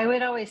 Mhm. So I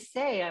would always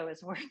say I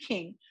was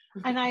working.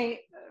 And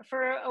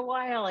for a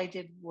while, I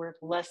did work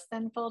less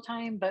than full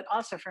time, but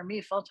also for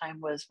me, full time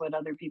was what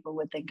other people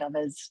would think of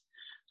as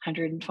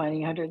 120,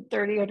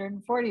 130,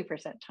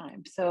 140%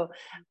 time. So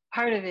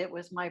part of it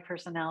was my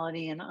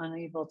personality and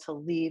unable to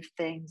leave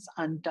things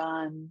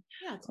undone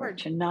Yeah, it's or hard.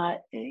 to not,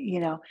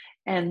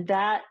 and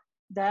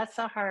that's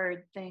a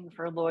hard thing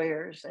for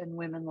lawyers and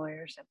women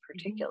lawyers in Mhm.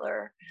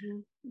 particular.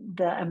 Mhm.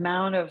 The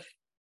amount of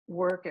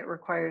work it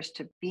requires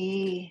to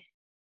be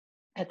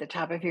at the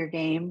top of your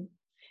game,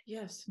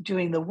 Yes.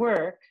 doing the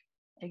work,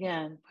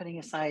 again, putting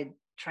aside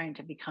trying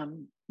to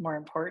become more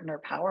important or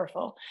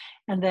powerful,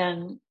 and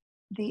then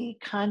the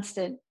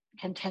constant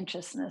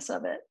contentiousness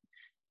of it.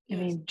 I Yes,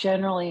 mean,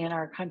 generally in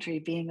our country,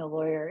 being a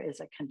lawyer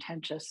is a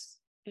contentious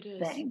it is.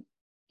 thing.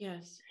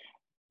 Yes.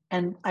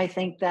 And I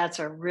think that's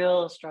a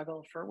real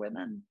struggle for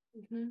women.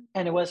 Mhm.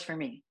 And it was for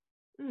me.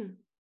 Mm.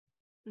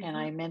 And Mhm.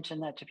 I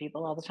mention that to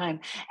people all the time.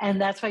 And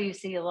that's why you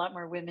see a lot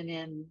more women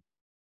in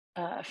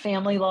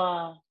family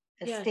law,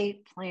 Yes.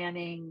 estate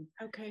planning,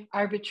 Okay.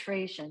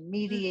 arbitration, Mm.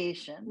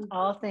 mediation, Mhm.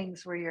 all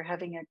things where you're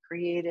having a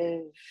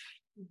creative,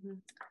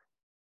 Mhm.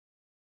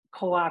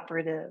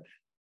 cooperative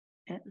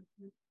e-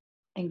 Mhm.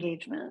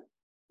 engagement.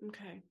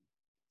 Okay.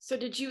 So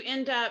did you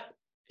end up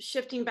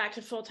shifting back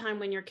to full time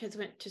when your kids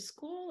went to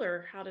school,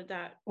 or how did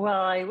that?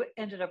 Well,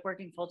 ended up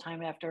working full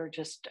time after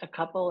just a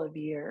couple of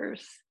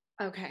years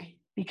Okay.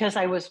 because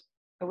I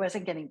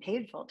wasn't getting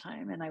paid full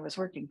time and I was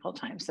working full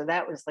time. So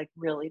that was like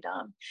really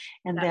dumb.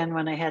 And That, then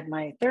when I had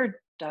my third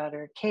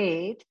daughter,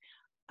 Kate,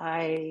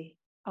 I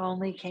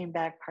only came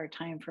back part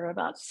time for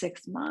about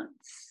 6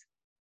 months.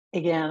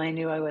 Again, I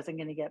knew I wasn't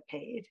going to get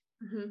paid.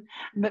 mhm.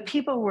 But Mhm.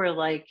 people were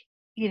like,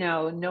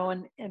 no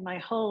one in my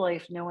whole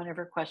life, no one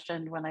ever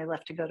questioned when I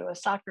left to go to a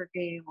soccer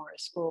game or a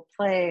school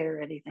play or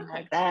anything Okay.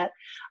 like that.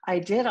 I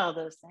did all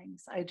those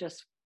things. I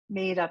just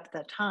made up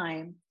the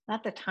time,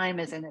 not the time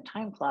as in a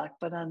time clock,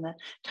 but on the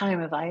time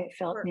of I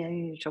felt Work. I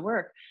needed to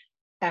work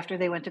after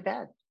they went to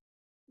bed.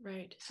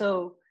 Right.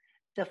 So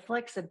the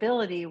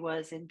flexibility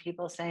was in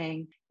people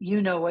saying,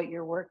 you know what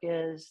your work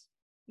is,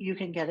 you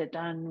can get it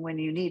done when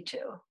you need to.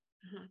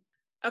 Uh-huh.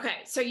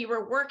 Okay. So you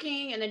were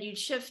working and then you'd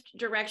shift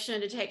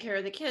direction to take care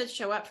of the kids,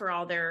 show up for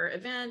all their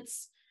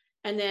events.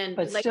 And then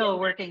But late at still night,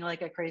 working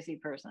like a crazy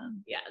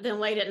person. yeah, then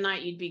late at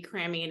night, you'd be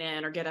cramming it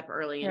in or get up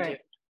early and do Right.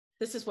 it.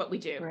 This is what we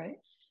do. Right.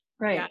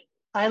 Yeah. Right.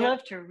 I Yeah.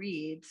 love to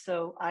read.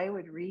 So I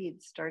would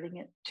read starting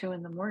at 2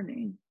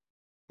 a.m.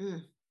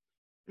 Mm.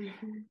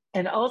 Mhm.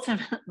 And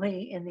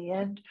ultimately, in the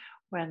end,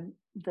 when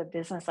the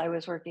business I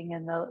was working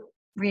in, the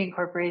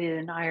reincorporated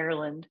in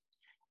Ireland,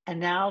 and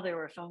now there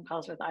were phone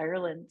calls with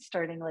Ireland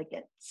starting like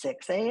at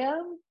 6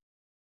 a.m.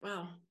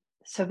 Wow.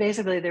 So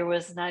basically, there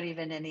was not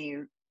even any,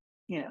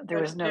 there No,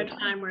 was no no time.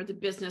 time where the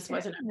business Yeah,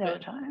 wasn't no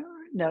good. time,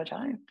 no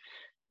time.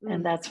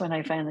 And Mm. that's when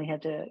I finally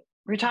had to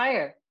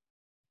retire.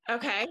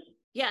 Okay.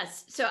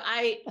 Yes. So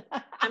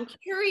I'm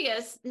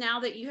curious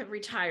now that you have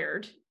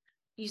retired.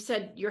 You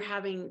said you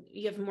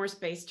have more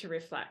space to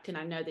reflect, and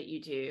I know that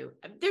you do.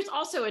 There's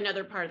also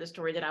another part of the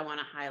story that I want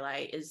to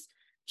highlight is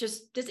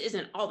just this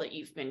isn't all that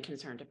you've been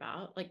concerned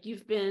about. Like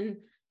you've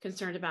been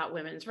concerned about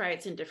women's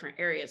rights in different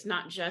areas,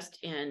 not just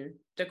in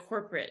the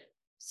corporate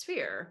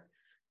sphere,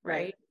 Right.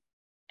 right?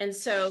 And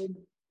so,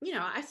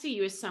 I see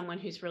you as someone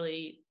who's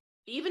really,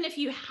 even if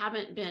you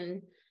haven't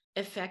been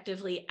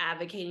effectively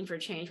advocating for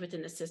change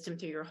within the system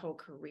through your whole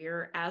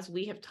career, as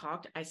we have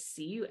talked, I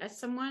see you as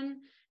someone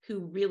who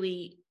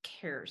really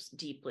cares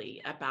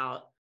deeply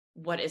about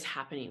what is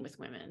happening with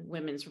women,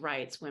 women's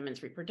rights,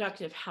 women's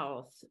reproductive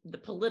health, the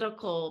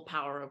political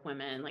power of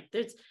women. Like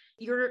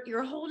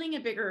you're holding a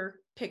bigger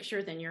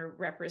picture than you're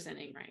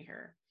representing right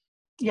here.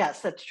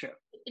 Yes, that's true.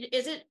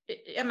 Is it,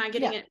 am I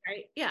getting Yeah. it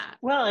right? Yeah.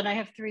 Well, and I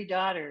have 3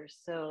 daughters.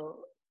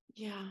 So,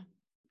 Yeah.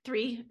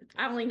 Three.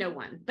 I only know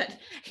one, but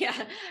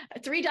yeah,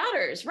 three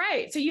daughters.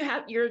 Right. So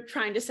you're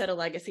trying to set a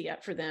legacy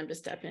up for them to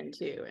step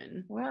into.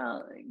 And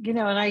well, and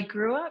I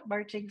grew up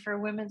marching for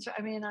women's. I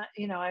mean,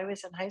 I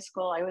was in high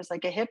school. I was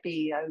like a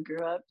hippie. I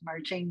grew up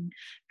marching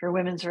for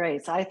women's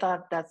rights. I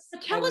thought I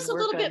tell would us a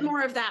work little bit on.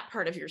 more of that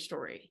part of your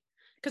story.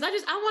 Because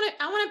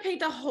I want to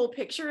paint the whole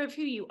picture of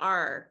who you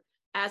are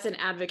as an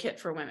advocate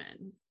for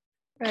women.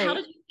 How Right.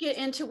 did you get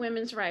into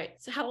women's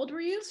rights? How old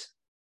were you?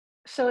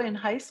 So in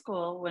high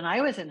school, when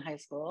I was in high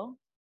school,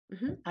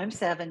 Mhm. I'm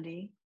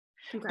 70.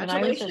 When I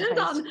was in Congratulations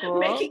high on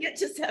making school it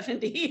to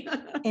 70.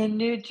 in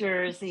New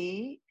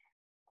Jersey,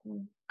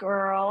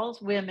 girls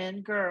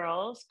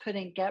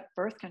couldn't get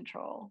birth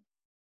control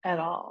at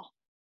all.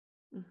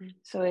 Mhm.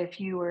 So if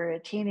you were a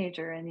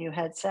teenager and you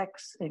had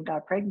sex and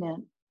got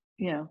pregnant,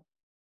 you know,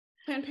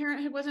 Planned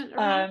Parenthood wasn't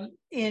around.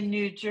 in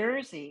New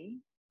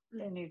Jersey,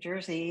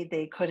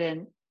 they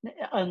couldn't.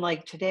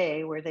 unlike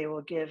today, where they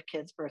will give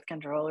kids birth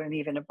control and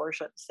even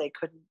abortions, they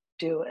couldn't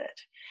do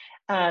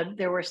it.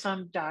 There were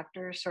some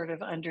doctors sort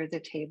of under the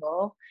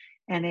table,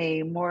 and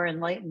a more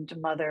enlightened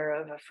mother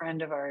of a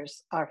friend of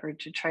ours offered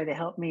to try to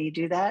help me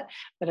do that.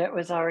 But it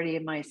was already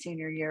in my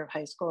senior year of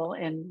high school.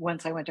 And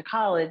once I went to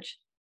college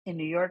in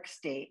New York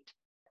State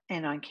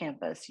and on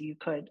campus, you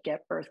could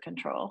get birth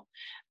control.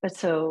 But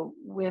so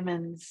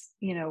women's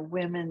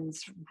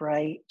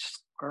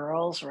rights,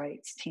 girls'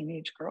 rights,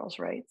 teenage girls'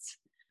 rights.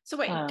 So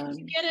wait, could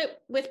you get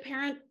it with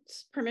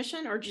parents'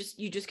 permission, or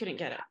you just couldn't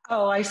get it?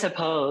 Oh, I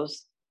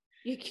suppose.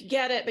 You could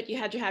get it, but you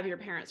had to have your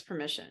parents'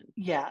 permission.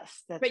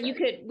 Yes, that's but right. you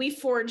could. We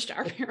forged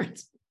our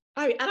parents.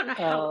 I don't know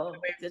how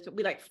this, but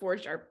we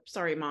forged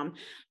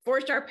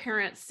our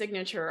parents'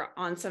 signature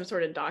on some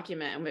sort of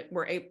document, and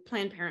where a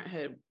Planned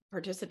Parenthood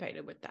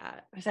participated with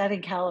that. Was that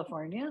in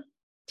California?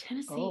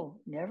 Tennessee. Oh,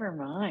 never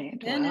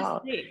mind. Tennessee.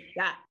 Wow.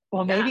 Yeah.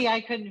 Well, maybe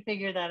I couldn't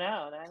figure that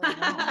out. I don't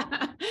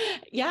know.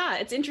 Yeah,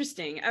 it's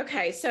interesting.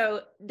 Okay,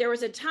 so there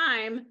was a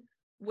time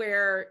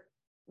where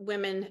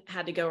women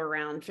had to go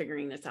around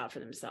figuring this out for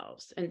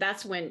themselves, and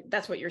that's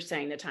what you're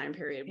saying, the time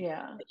period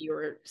that you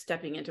were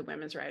stepping into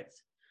women's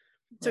rights.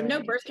 So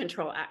no birth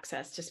control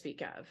access to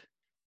speak of,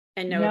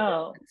 and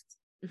no.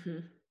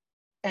 Mm-hmm.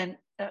 And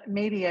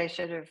maybe I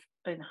should have,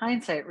 in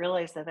hindsight,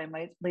 realized that I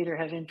might later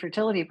have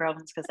infertility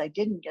problems because I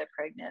didn't get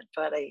pregnant,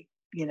 but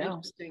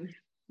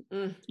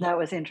that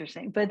was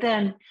interesting. But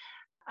then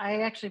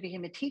I actually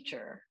became a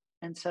teacher.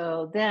 And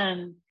so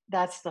then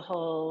that's the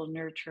whole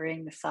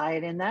nurturing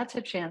side. And that's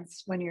a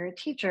chance when you're a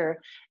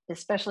teacher,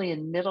 especially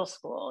in middle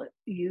school,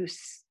 you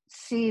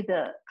see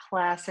the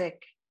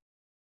classic,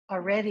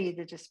 already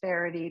the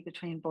disparity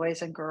between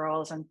boys and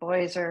girls, and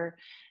boys are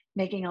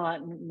making a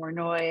lot more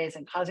noise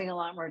and causing a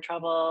lot more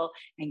trouble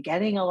and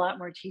getting a lot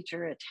more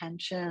teacher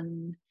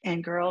attention.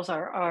 And girls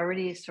are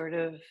already sort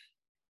of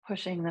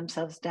pushing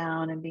themselves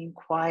down and being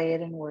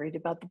quiet and worried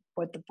about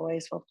what the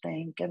boys will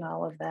think and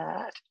all of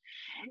that.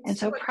 And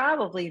so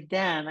probably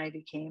then I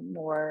became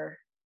more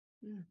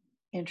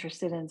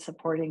interested in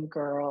supporting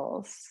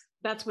girls.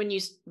 That's when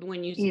you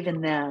even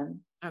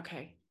then.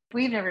 Okay.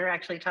 We've never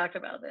actually talked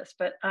about this,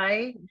 but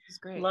I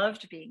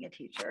loved being a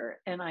teacher,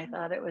 and I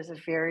thought it was a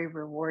very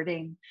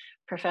rewarding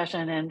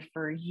profession. And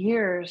for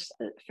years,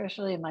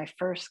 especially in my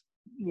first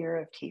year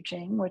of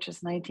teaching, which is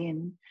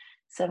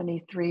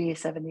 1973,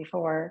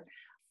 74,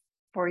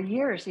 for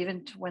years,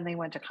 even when they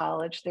went to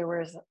college, there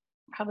was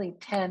probably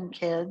 10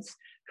 kids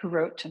who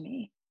wrote to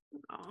me,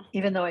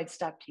 even though I'd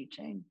stopped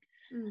teaching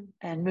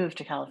and moved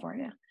to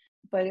California.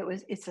 But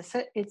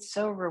it's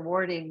so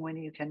rewarding when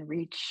you can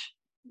reach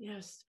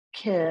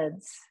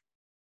kids.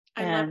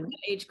 I love that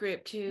age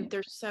group too.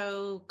 They're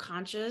so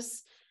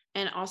conscious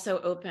and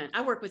also open.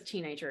 I work with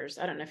teenagers.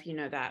 I don't know if you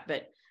know that,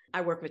 but I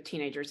work with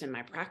teenagers in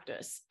my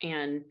practice,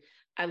 and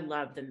I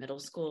love the middle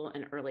school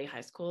and early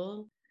high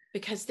school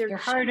because they're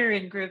harder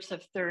in groups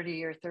of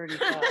 30 or 35.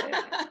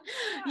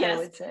 Yes. I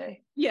would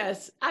say.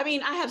 Yes. I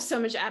mean, I have so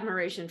much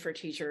admiration for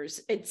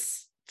teachers.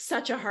 It's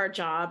such a hard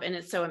job.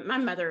 And my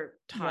mother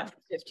taught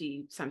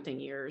 50 something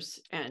years.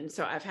 And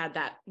so I've had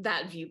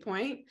that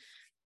viewpoint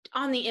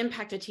on the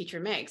impact a teacher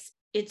makes.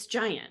 It's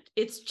giant.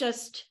 It's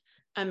just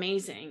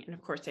amazing. And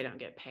of course they don't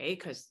get paid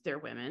because they're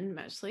women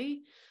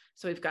mostly.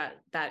 So we've got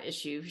that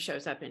issue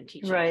shows up in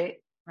teaching. Right.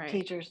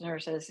 Teachers,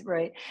 nurses,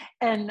 right.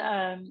 And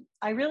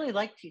I really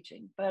liked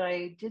teaching, but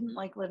I didn't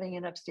like living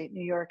in upstate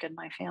New York, and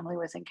my family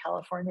was in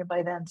California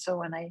by then. So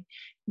when I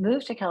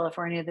moved to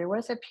California, there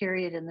was a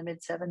period in the mid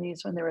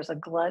 70s when there was a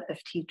glut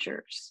of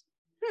teachers,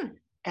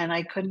 and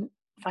I couldn't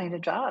find a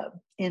job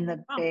in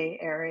the Bay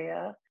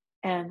Area.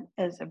 And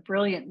as a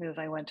brilliant move,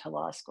 I went to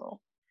law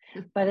school.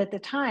 But at the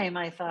time,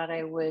 I thought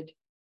I would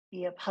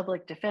be a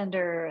public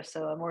defender,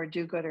 so a more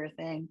do-gooder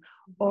thing.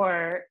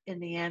 Or in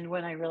the end,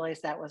 when I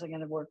realized that wasn't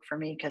going to work for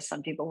me because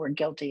some people were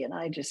guilty and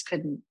I just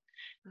couldn't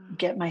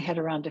get my head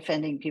around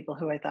defending people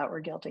who I thought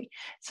were guilty.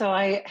 So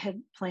I had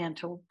planned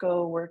to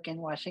go work in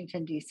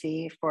Washington,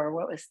 D.C. for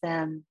what was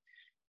then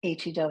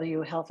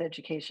HEW, Health,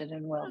 Education,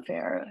 and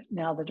Welfare,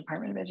 now the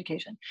Department of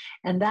Education.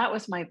 And that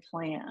was my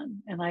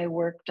plan. And I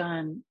worked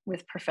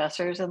with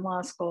professors in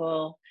law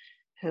school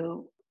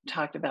who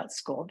talked about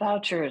school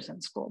vouchers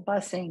and school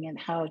busing and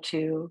how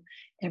to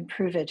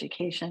improve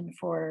education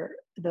for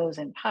those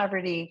in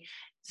poverty.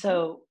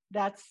 So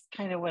that's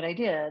kind of what I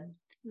did.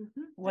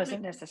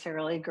 Wasn't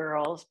necessarily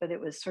girls, but it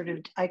was sort of,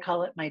 I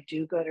call it my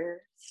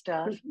do-gooder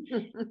stuff.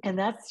 And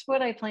that's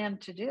what I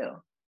planned to do.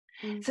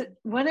 So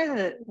one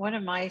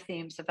of my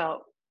themes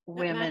about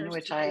women,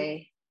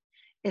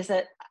 is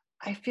that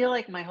I feel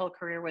like my whole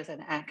career was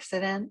an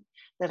accident,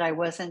 that I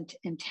wasn't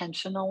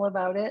intentional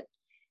about it.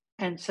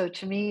 And so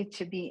to me,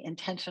 to be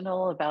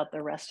intentional about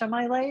the rest of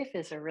my life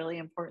is a really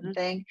important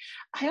thing.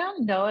 I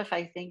don't know if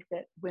I think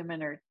that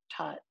women are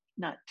taught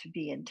not to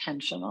be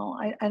intentional.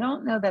 I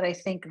don't know that I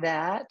think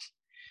that.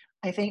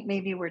 I think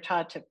maybe we're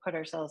taught to put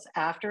ourselves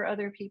after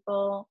other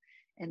people,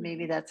 and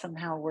maybe that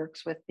somehow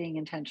works with being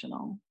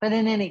intentional. But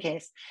in any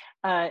case,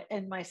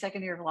 in my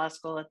second year of law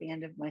school, at the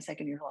end of my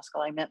second year of law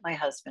school, I met my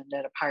husband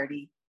at a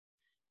party.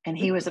 and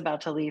he was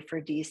about to leave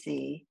for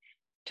DC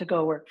to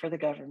go work for the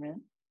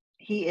government.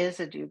 He is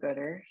a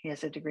do-gooder. He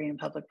has a degree in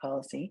public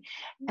policy,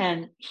 Mm,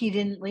 and he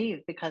didn't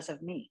leave because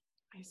of me,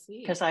 I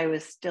see. because I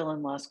was still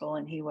in law school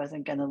and he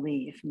wasn't going to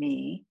leave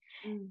me.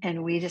 Mm,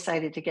 And we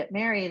decided to get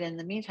married. In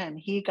the meantime,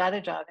 he got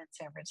a job in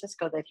San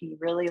Francisco that he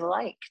really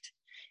liked.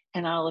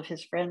 And all of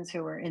his friends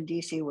who were in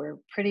DC were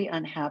pretty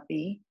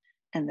unhappy.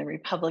 And the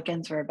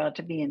Republicans were about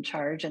to be in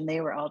charge, and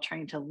they were all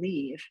trying to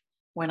leave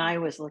when I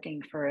was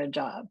looking for a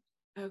job.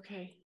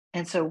 okay.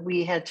 And so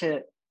we had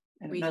to,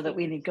 I don't know that Rethink.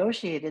 we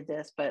negotiated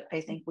this, but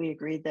I think we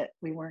agreed that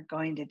we weren't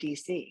going to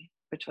DC,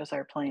 which was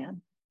our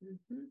plan.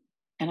 Mhm.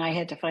 And I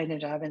had to find a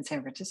job in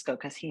San Francisco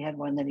because he had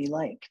one that he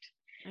liked.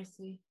 I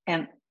see.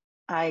 And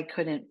I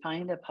couldn't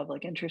find a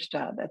public interest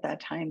job at that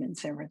time in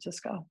San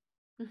Francisco.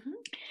 Mhm.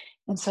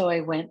 And so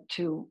I went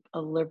to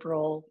a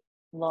liberal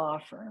law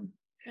firm.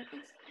 That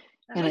makes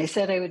that And I makes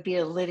said I would be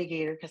a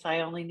litigator because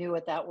I only knew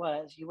what that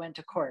was. You went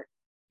to court.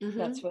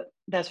 Mhm.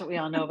 That's what we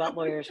all know about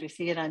lawyers. We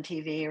see it on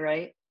TV,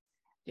 right?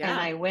 And Yeah.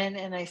 I went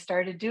and I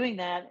started doing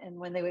that. And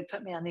when they would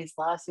put me on these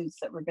lawsuits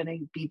that were going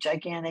to be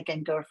gigantic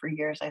and go for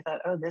years, I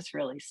thought, oh, this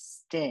really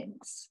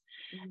stinks.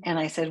 Mhm. And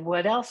I said,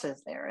 what else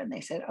is there? And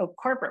they said, oh,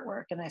 corporate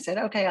work. And I said,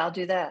 okay, I'll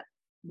do that.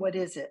 What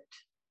is it?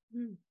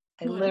 Mm.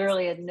 I What is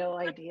literally had no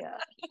idea.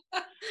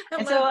 I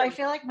And love so I it.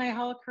 feel like my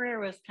whole career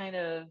was kind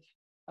of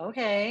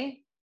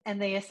okay. And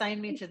they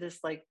assigned me to this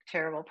like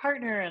terrible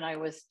partner, and I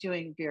was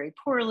doing very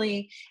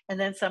poorly. And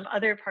then some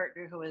other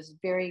partner who was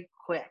very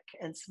quick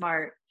and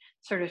smart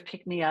sort of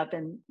picked me up.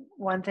 And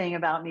one thing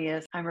about me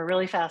is I'm a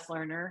really fast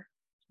learner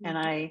and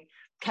Mhm. I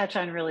catch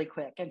on really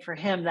quick. And for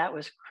him, that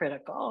was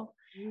critical.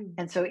 Mm.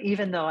 And so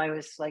even though I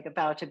was like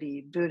about to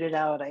be booted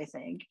out, I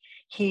think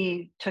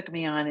he took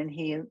me on and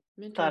he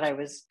thought Mentored I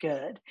was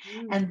good.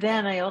 you. Mm. And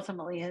then I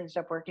ultimately ended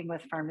up working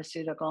with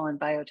pharmaceutical and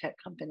biotech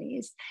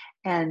companies.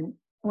 And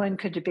one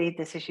could debate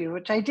this issue,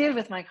 which I did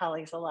with my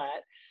colleagues a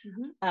lot.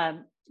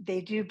 Mhm.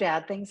 They do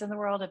bad things in the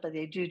world, but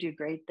they do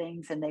great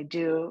things, and they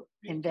do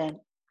Right.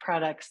 invent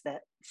products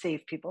that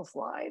save people's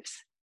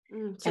lives. So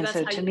And that's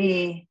so how to you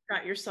me,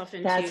 got yourself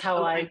that's into how I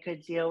alignment.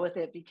 could deal with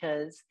it,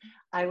 because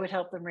I would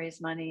help them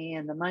raise money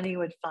and the money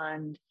would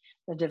fund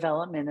the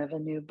development of a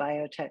new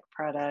biotech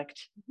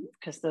product, Mhm.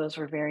 because those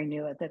were very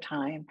new at the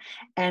time.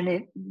 And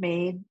it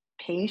made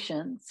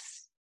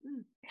patients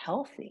Mm.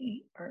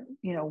 healthy, or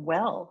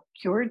well,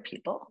 cured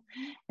people.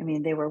 Mhm. I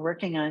mean, they were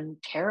working on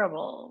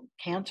terrible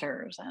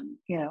cancers, and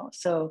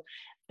so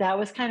that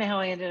was kind of how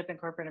I ended up in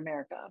corporate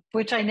America,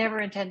 which I never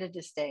intended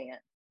to stay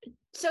in.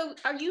 So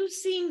are you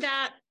seeing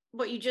that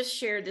what you just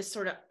shared, this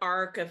sort of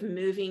arc of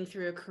moving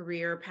through a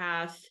career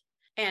path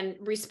and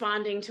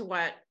responding to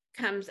what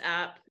comes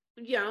up,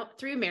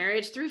 through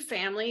marriage, through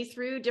family,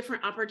 through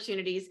different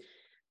opportunities?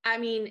 I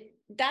mean,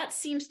 that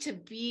seems to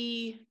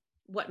be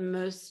what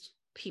most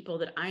people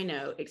that I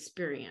know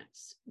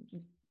experience.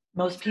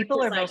 Most people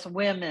Versus or like, most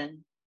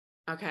women?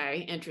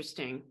 okay,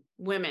 interesting.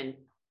 Women,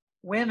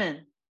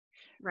 Women.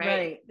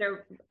 right?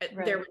 Right.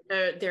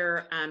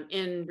 They're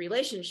in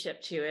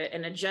relationship to it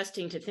and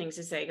adjusting to things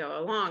as they go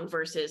along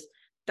versus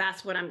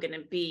that's what I'm going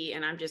to be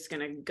and I'm just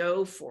going to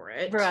go for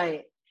it.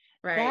 Right.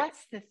 Right.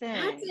 That's the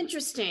That's thing.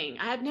 interesting.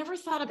 I had never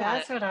thought about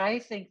it. That's what I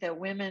think, that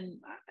women,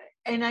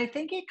 and I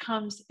think it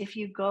comes if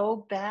you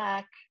go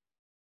back.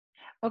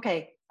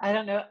 Okay, I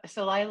don't know.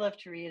 So I love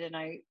to read, and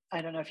I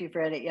don't know if you've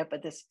read it yet,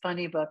 but this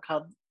funny book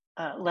called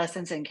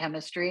Lessons in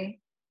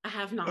Chemistry. I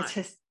have It's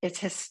not. it's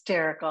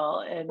hysterical,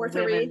 and Worth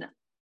a read. women.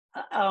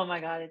 Oh my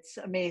God, it's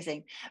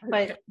amazing.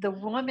 But Okay. the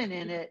woman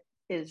in it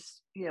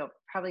is,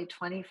 probably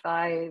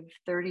 25,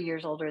 30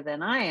 years older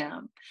than I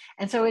am.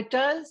 And so it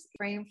does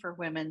frame for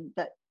women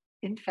that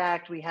in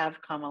fact we have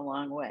come a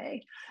long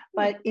way.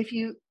 Hmm. But if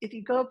you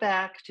go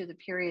back to the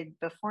period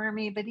before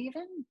me, but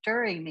even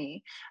during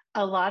me,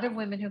 a lot of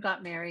women who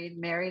got married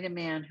a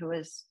man who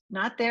was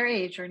not their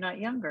age or not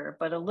younger,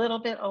 but a little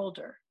bit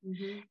older.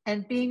 Mhm.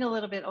 And being a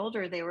little bit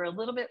older, they were a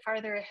little bit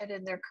farther ahead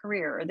in their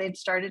career, or they'd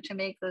started to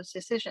make those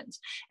decisions.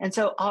 And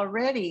so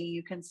already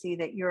you can see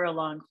that you're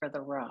along for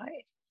the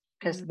ride,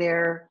 because Mhm.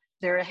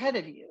 they're ahead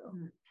of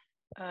you.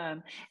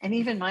 Mhm. And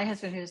even my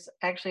husband, who's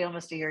actually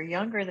almost a year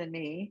younger than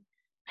me,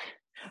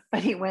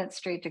 but he went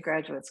straight to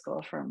graduate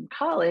school from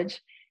college,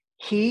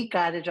 he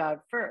got a job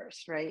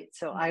first, right?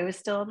 So I was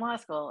still in law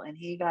school and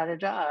he got a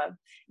job.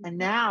 And Mhm.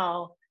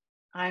 now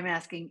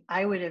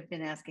I would have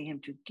been asking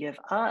him to give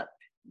up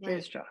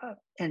his Right. job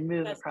and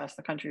move That's across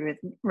the country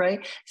with me,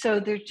 right? So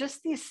there's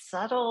just these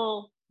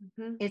subtle,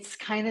 mhm. it's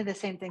kind of the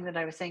same thing that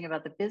I was saying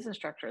about the business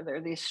structure. There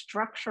are these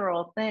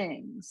structural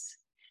things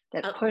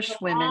that push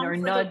women Along or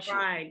for the nudge you.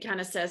 ride kind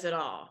of says it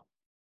all.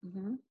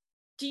 Mhm.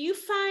 Do you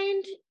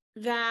find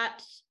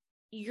that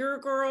your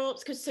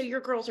girls, because so your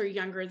girls are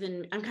younger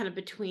than I'm kind of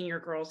between your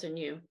girls and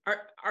you,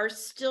 are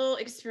still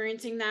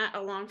experiencing that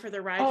along for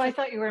the ride Oh, for I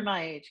thought you were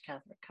my age,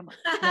 Catherine. Come on.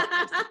 No,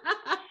 I'm just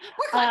kidding.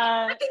 we're close.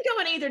 Uh, I can go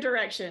in either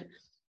direction.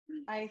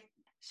 I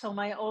so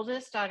my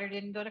oldest daughter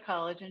didn't go to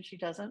college and she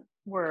doesn't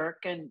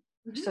work, and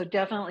So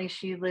definitely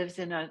she lives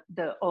in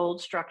the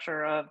old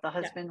structure of the Yeah.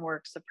 husband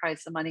works, the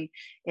price, the money.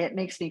 It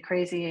makes me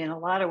crazy in a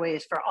lot of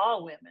ways for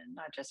all women,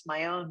 not just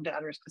my own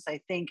daughters, because I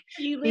think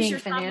You lose being your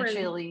sovereign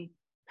financially,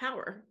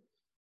 power.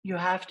 you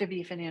have to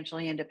be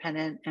financially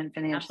independent and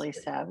financially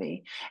Absolutely.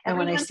 savvy. And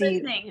when I Everyone see,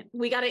 listening,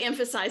 we got to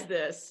emphasize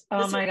this. oh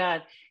This is, my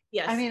God, I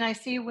yes. mean, I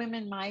see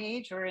women my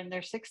age or in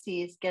their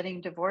 60s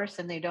getting divorced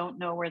and they don't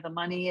know where the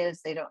money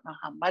is. They don't know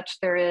how much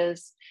there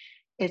is.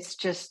 It's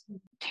just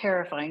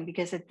terrifying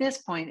because at this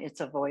point it's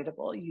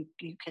avoidable. You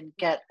can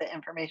get the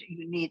information,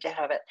 you need to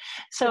have it.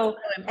 It's So, so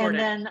and important.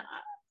 then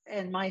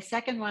and my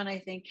second one I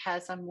think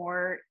has a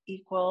more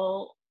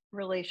equal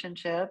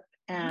relationship.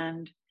 Mhm.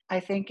 And I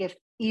think if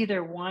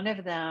either one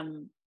of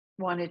them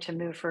wanted to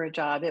move for a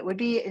job, it would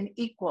be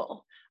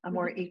a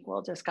more Mhm.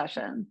 equal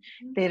discussion.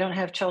 Mhm. They don't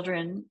have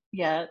children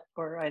yet,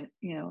 or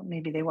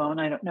maybe they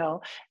won't, I don't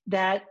know.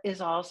 That is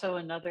also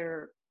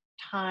another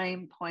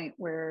time point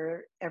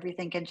where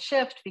everything can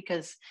shift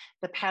because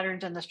the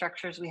patterns and the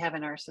structures we have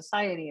in our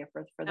society are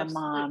for the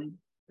Absolutely. mom.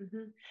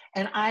 Mhm.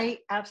 And I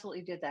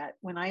absolutely did that.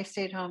 When I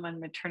stayed home on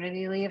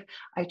maternity leave,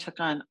 I took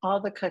on all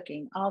the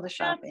cooking, all the Yeah.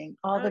 shopping,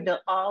 all Oh, the yeah. bill,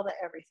 all the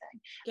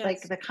everything. Like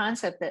Yes. the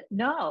concept that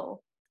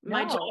no,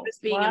 My job no, is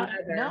being a what?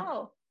 mother.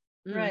 No.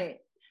 Mm. Right.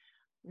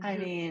 I Mhm.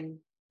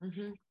 mean,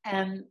 Mhm.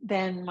 and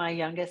then my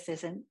youngest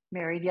isn't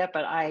married yet,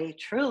 but I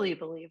truly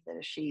believe that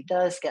if she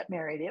does get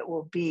married, it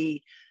will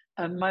be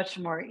a much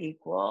more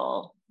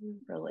equal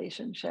Mhm.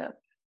 relationship.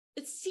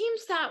 It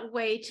seems that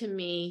way to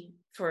me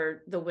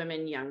for the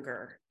women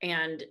younger.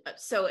 And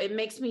so it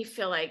makes me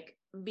feel like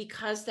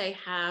because they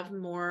have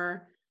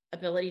more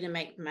ability to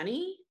make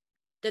money,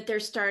 that they're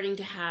starting.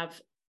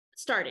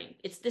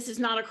 This is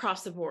not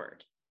across the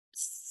board.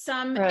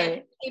 Some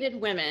Right.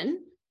 educated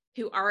women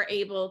who are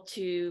able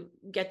to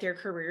get their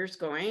careers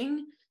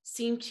going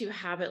seem to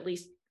have at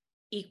least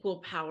equal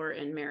power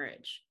in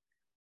marriage.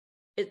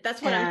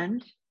 That's what I'm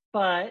And,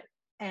 but,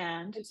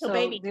 and until so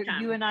babies there,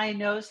 you come. and I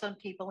know some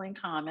people in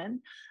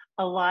common.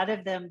 A lot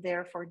of them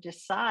therefore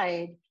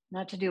decide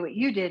not to do what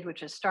you did,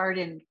 which is start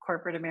in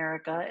corporate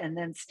America and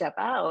then step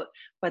out,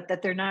 but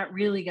that they're not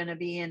really going to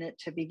be in it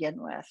to begin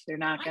with. They're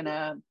going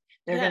to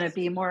Yes.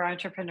 be more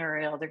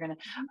entrepreneurial.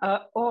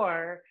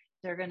 Or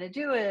they're going to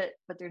do it,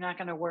 but they're not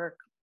going to work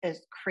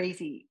as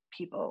crazy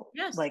people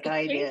Yes, like it's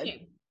I did.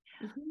 changing.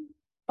 Mhm.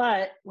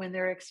 But when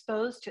they're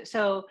exposed to,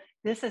 so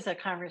this is a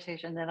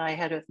conversation that I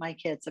had with my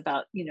kids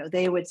about,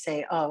 they would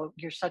say, oh,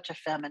 you're such a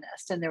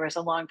feminist. And there was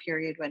a long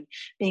period when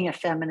being a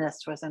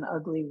feminist was an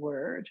ugly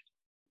word.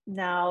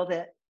 Now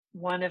that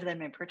one of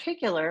them in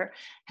particular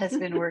has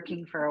been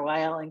working for a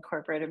while in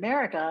corporate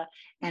America,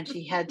 and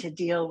she had to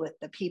deal with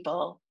the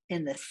people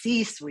in the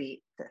C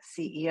suite, the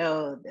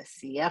CEO, the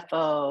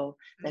CFO,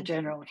 the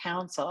general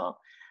counsel.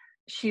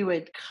 She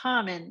would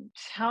come and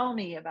tell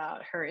me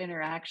about her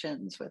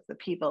interactions with the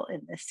people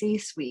in the C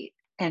suite.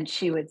 And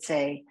she would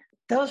say,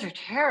 those are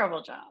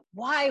terrible jobs.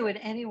 Why would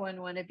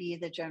anyone want to be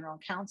the general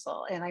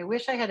counsel? And I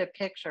wish I had a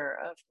picture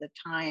of the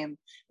time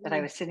that I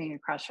Mm. was sitting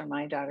across from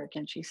my daughter.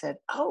 And she said,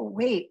 oh,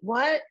 wait,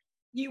 what?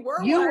 You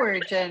were You one. were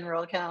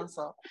general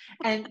counsel.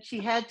 And she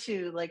had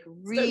to like So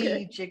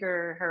good.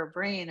 rejigger her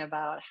brain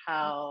about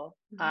how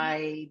Mhm.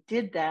 I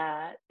did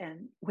that.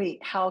 And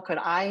wait, how could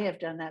I have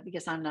done that?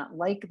 Because I'm not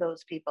like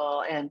those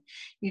people. And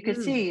you could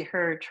Mm. see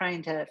her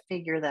trying to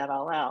figure that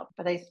all out.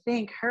 But I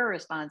think her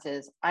response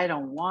is, I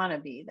don't want to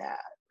be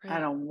that. I Right.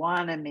 don't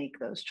want to make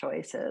those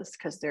choices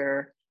because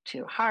they're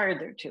too hard,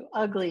 they're too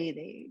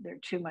ugly, they're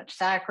too much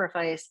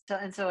sacrifice.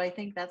 So I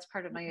think that's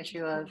part of my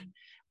issue of Interesting.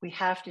 we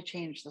have to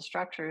change the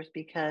structures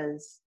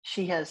because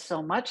she has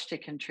so much to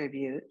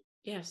contribute,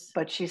 Yes.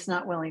 but she's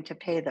not willing to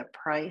pay the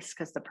price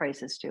because the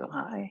price is too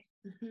high.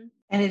 Mhm.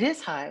 And it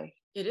is high.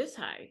 It is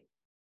high.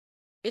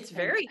 It's And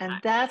very and high.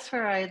 that's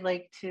where I'd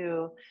like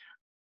to,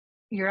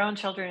 your own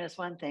children is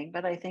one thing,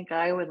 but I think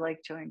I would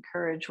like to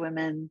encourage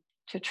women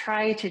to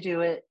try to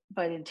do it,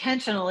 but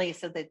intentionally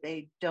so that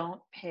they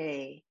don't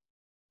pay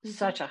Mhm.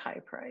 such a high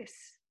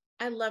price.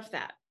 I love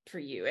that for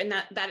you. And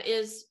that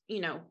is,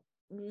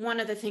 one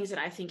of the things that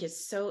I think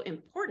is so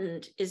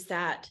important is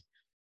that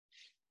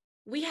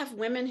we have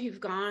women who've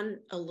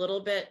gone a little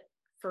bit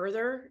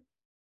further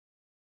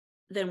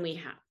than we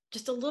have,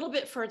 just a little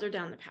bit further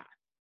down the path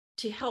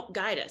to help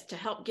guide us, to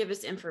help give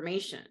us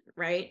information,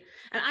 right?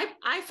 And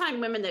I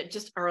find women that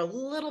just are a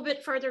little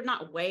bit further,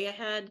 not way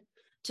ahead,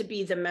 to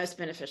be the most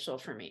beneficial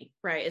for me,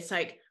 right? It's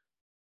like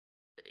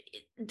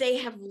they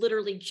have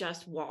literally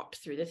just walked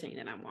through the thing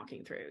that I'm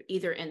walking through,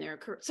 either in their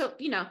career. So,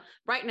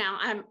 right now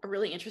I'm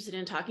really interested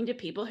in talking to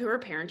people who are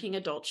parenting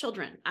adult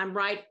children. I'm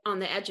right on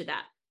the edge of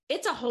that.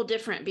 It's a whole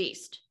different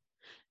beast.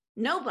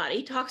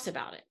 Nobody talks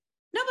about it.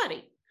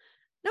 Nobody.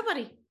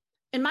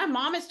 And my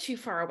mom is too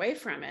far away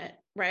from it,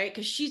 right?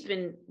 Because she's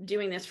been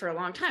doing this for a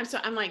long time. So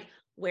I'm like,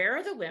 where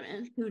are the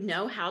women who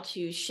know how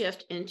to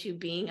shift into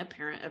being a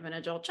parent of an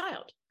adult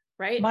child,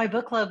 right? My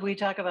book club, we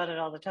talk about it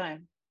all the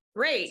time. So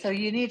Great.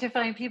 you need to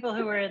find people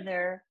who are in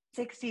their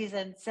 60s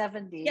and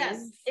Yes,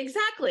 70s.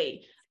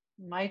 exactly.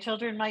 My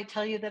children might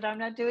tell you that I'm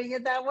not doing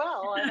it that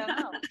well. I don't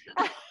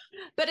know.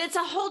 But it's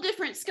a whole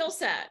different skill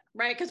set,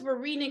 right? Because we're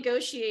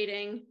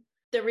renegotiating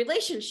the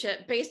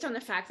relationship based on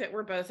the fact that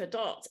we're both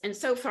adults. And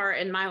so far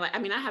in my life, I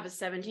mean, I have a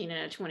 17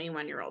 and a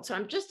 21-year-old. So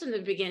I'm just in the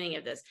beginning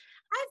of this.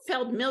 I've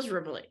failed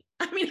miserably.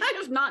 I mean, I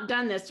have not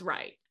done this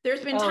right.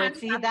 There's been Oh, and times.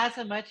 see, that's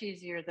a much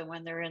easier than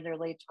when they're in their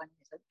late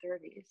 20s and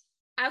 30s.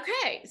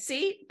 Okay,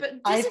 see,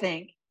 I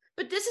think.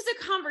 But this is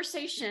a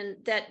conversation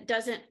that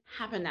doesn't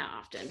happen that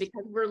often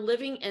because we're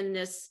living in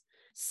this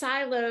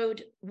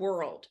siloed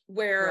world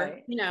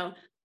where, Right.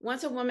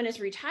 once a woman is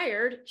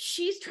retired,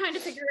 she's trying to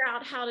figure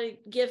out how to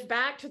give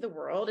back to the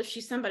world if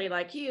she's somebody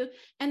like you.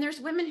 And there's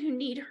women who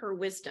need her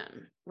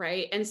wisdom,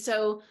 right? And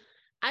so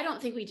I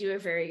don't think we do a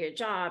very good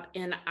job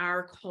in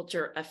our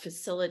culture of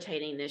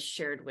facilitating this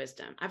shared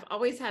wisdom. I've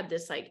always had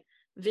this like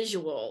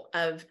visual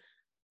of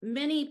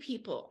many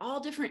people, all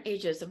different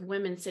ages of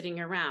women sitting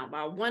around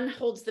while one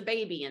holds the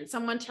baby and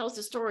someone tells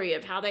the story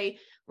of how they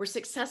were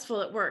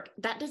successful at work.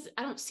 I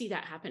don't see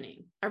that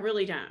happening. I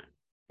really don't.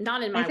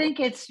 Not in I my think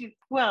it's,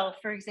 well,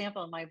 for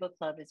example, my book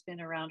club has been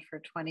around for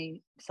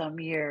 20 some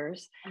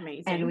years. And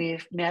Amazing.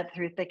 we've met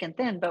through thick and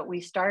thin, but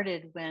we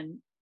started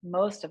when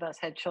most of us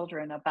had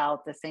children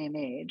about the same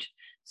age.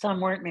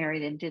 Some weren't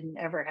married and didn't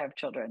ever have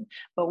children,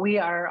 but we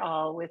are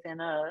all within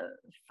a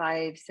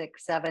 5,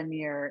 6, 7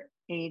 year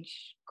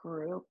age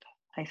group,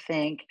 I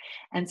think.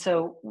 And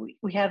so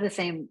we have the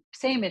same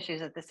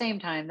issues at the same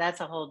time.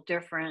 That's a whole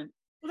different,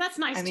 Well, that's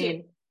nice I too.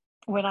 mean,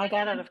 when I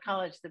got out of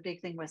college, the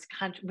big thing was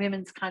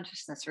women's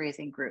consciousness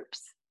raising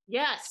groups,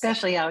 Yes.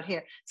 especially out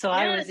here. So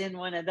I was Yes. in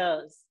one of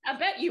those. I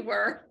bet you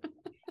were.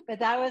 But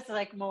that was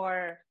like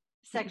more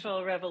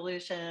sexual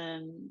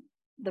revolution,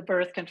 the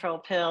birth control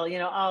pill,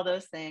 all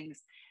those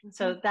things.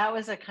 So that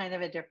was a kind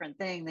of a different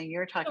thing than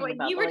you're So talking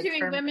about. you But were like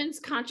doing women's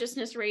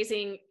consciousness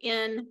raising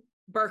in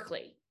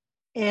Berkeley.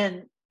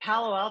 in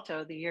Palo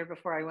Alto the year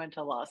before I went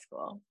to law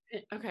school.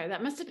 Okay,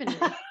 that must have been.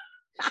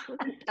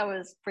 That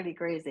was pretty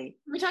crazy.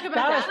 Can we talk about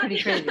That that? was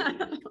pretty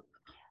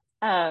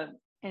crazy.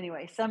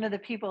 Anyway, some of the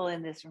people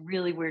in this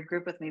really weird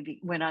group with me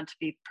went on to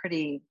be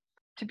pretty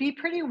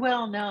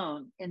well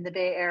known in the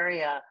Bay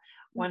Area.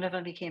 One of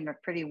them became a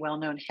pretty well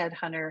known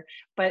headhunter.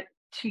 But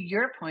to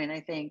your point, I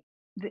think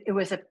it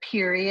was a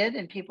period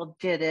and people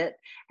did it.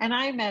 And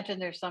I imagine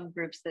there's some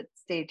groups that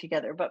stayed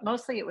together, but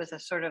mostly it was a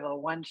sort of a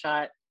one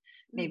shot,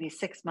 maybe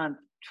 6-month,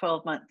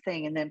 12-month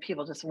thing. And then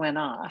people just went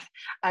off.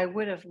 I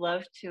would have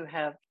loved to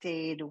have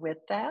stayed with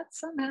that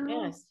somehow.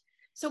 Yes.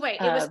 So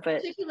wait,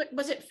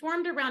 was it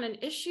formed around an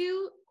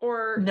issue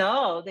or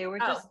no? There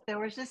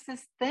was just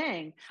this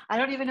thing. I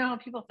don't even know how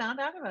people found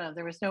out about it.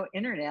 There was no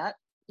internet.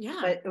 Yeah.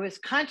 But it was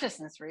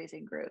consciousness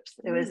raising groups.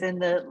 It was in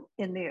the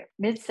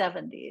mid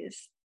 70s.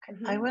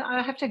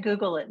 I have to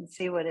Google it and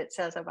see what it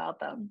says about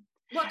them.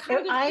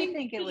 I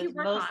think it was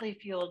mostly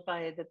fueled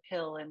by the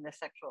pill and the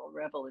sexual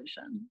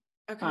revolution.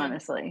 Okay.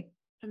 Honestly.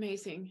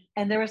 Amazing.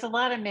 And there was a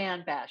lot of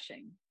man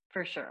bashing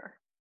for sure.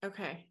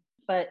 Okay.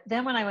 But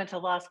then when I went to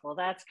law school,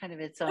 that's kind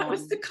of its own. That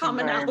was the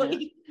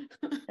commonality.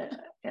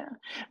 Yeah.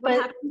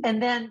 But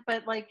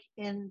like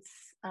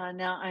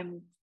now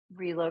I'm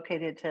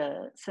relocated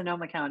to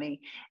Sonoma County,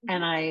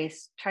 and I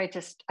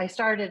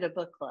started a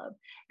book club.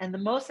 And the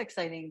most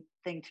exciting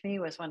thing to me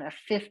was when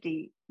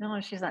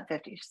she's not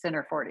 50, she's in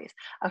her 40s,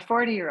 a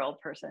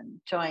 40-year-old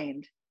person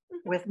joined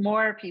with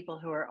more people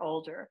who are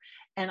older.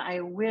 And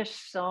I wish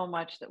so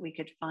much that we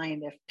could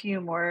find a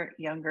few more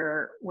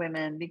younger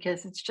women,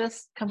 because it's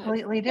just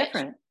completely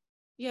different.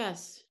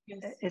 Yes.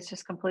 It's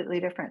just completely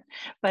different.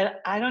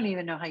 But I don't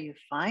even know how you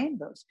find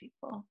those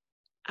people.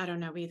 I don't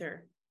know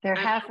either. They're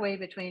halfway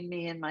between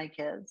me and my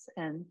kids,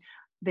 and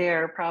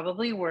they're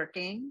probably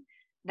working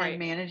and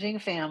managing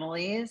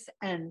families,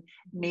 and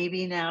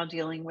maybe now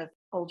dealing with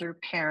older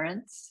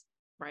parents,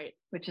 right?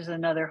 Which is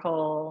another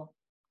whole.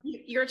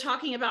 You're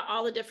talking about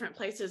all the different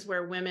places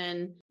where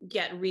women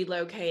get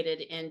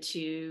relocated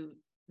into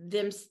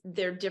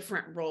their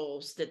different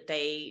roles that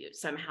they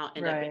somehow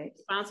end up being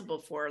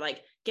responsible for,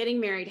 like getting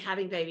married,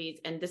 having babies,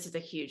 and this is a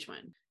huge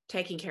one,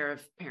 taking care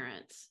of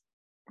parents.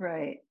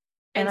 Right.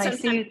 And I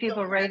see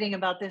people writing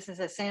about this as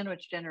a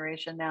sandwich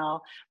generation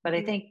now, but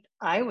I think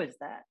I was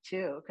that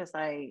too, because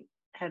I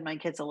had my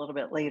kids a little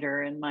bit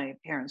later and my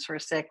parents were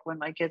sick when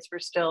my kids were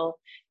still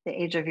the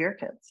age of your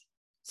kids.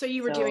 So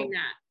you were doing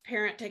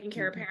that, taking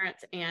care of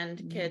parents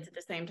and kids at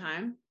the same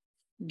time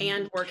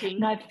and working?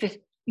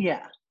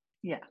 Yeah.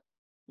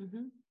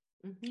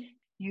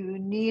 You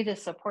need a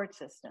support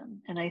system.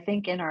 And I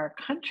think in our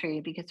country,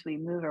 because we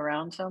move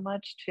around so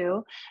much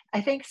too,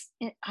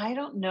 I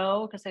don't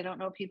know, because I don't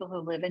know people who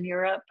live in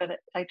Europe, but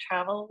I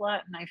travel a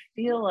lot, and I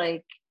feel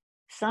like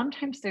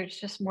sometimes there's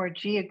just more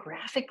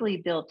geographically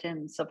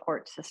built-in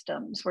support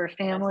systems where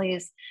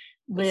families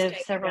live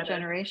several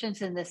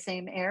generations in the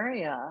same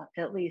area,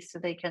 at least, so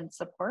they can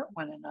support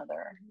one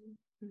another.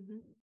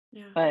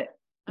 Yeah. But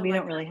we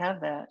don't really have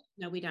that.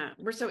 No, we don't.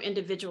 We're so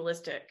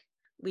individualistic.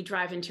 We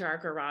drive into our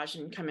garage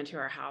and come into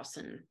our house,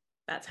 and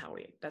that's how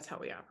we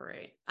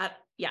operate.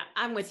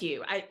 I'm with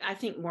you. I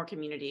think more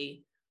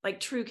community, like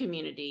true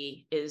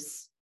community,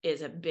 is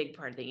a big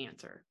part of the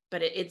answer,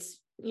 but it's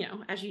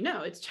as you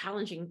know, it's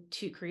challenging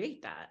to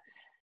create that.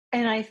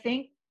 And I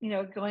think,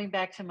 going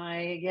back to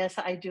yes,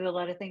 I do a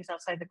lot of things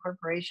outside the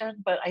corporation,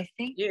 but I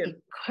think You. it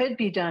could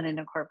be done in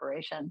a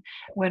corporation.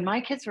 When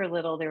my kids were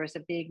little, there was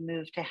a big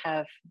move to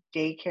have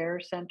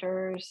daycare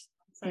centers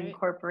in Right.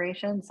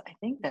 corporations. I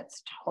think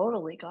that's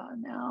totally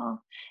gone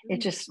now. It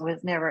Mm-hmm. just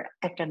was never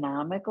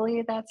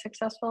economically that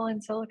successful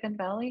in Silicon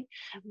Valley.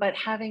 But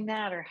having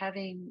that, or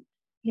having,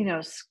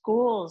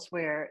 schools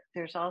where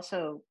there's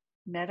also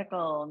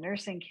medical,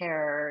 nursing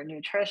care,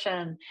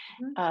 nutrition,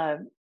 Mm-hmm. uh,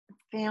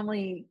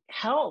 family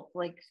help,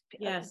 like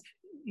Yes.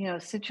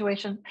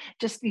 situation.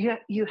 Just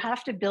you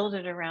have to build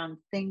it around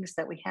things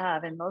that we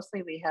have, and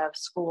mostly we have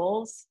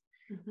schools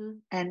Mm-hmm.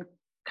 and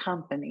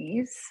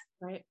companies,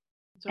 Right.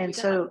 That's what we and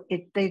got. so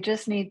they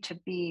just need to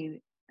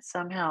be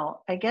somehow,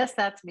 I guess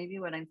that's maybe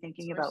what I'm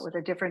thinking about, Source. with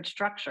a different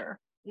structure.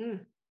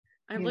 Mm.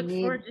 I You look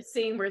need, forward to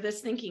seeing where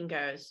this thinking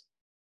goes.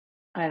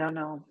 I don't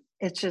know,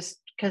 it's just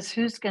because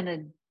who's going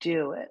to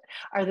do it?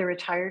 Are the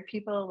retired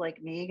people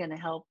like me going to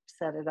help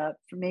set it up?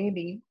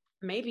 Maybe.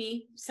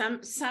 Maybe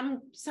some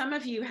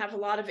of you have a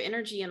lot of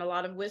energy and a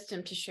lot of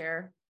wisdom to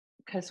share.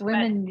 Because But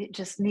women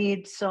just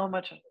need so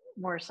much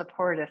more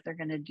support if they're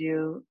going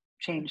to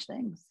change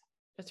things.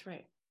 that's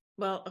right.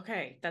 Well,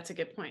 okay, that's a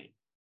good point.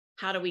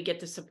 How do we get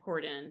the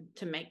support in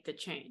to make the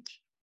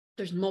change?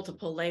 There's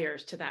multiple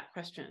layers to that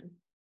question.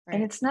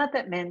 And Right. it's not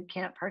that men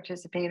can't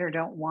participate or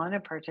don't want to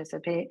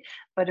participate,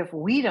 but if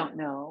we don't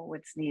know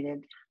what's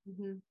needed,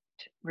 Mm-hmm.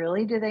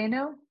 really, do they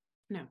know?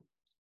 No,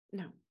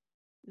 no,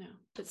 no.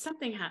 But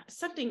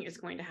something is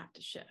going to have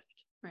to shift,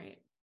 right?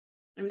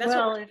 I mean, that's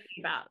what we're Well, if,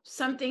 talking about.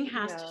 Something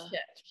has to yeah,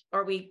 shift,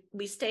 or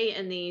we stay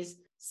in these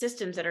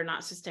systems that are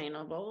not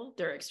sustainable.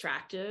 They're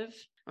extractive.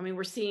 I mean,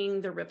 we're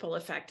seeing the ripple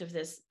effect of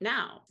this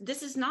now.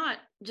 This is not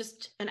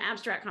just an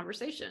abstract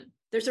conversation.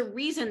 There's a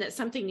reason that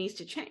something needs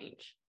to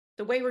change.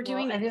 The way we're well,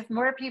 doing and it. if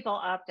more people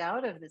opt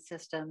out of the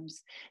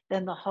systems,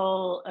 then the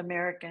whole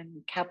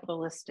American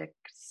capitalistic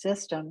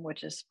system,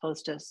 which is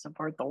supposed to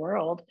support the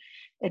world,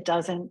 it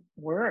doesn't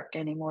work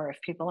anymore if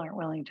people aren't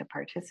willing to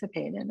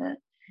participate in it.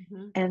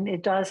 Mhm. And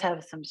it does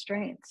have some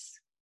strengths,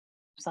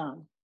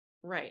 some.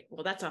 Right.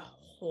 Well, that's a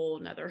whole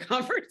nother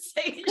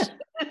conversation.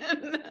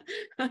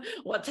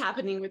 What's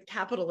happening with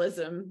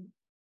capitalism?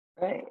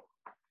 Right.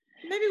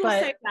 Maybe we'll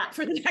But save that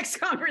for the next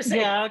conversation.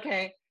 yeah,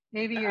 okay.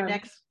 Maybe your Um,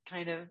 next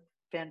kind of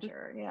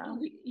venture. Yeah.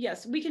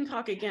 yes, we can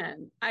talk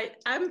again.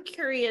 I'm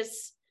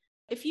curious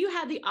if you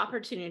had the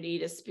opportunity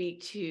to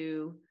speak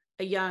to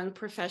a young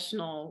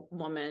professional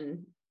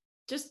woman,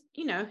 just,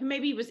 who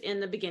maybe was in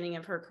the beginning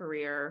of her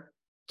career,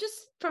 just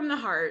from the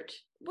heart,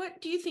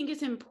 what do you think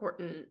is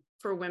important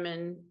for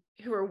women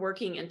who are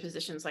working in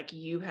positions like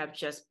you have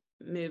just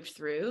moved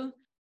through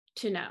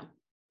to know?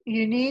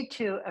 You need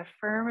to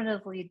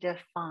affirmatively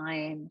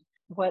define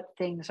what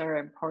things are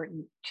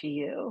important to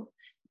you,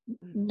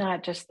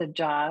 not just the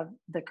job,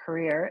 the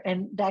career.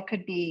 And that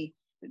could be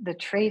the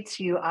traits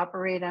you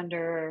operate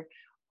under,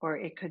 or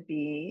it could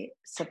be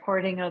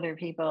supporting other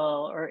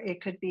people, or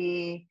it could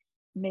be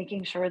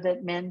making sure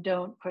that men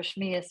don't push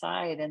me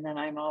aside and then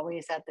I'm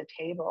always at the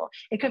table.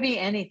 It could be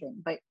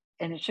anything,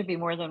 and it should be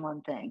more than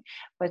one thing.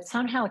 But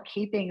somehow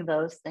keeping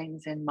those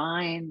things in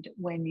mind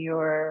when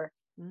you're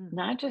Mm.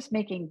 not just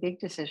making big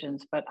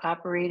decisions, but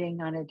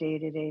operating on a day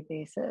to day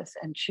basis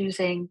and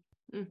choosing.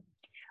 Mm.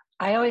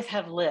 I always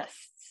have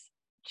lists.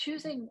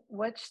 Choosing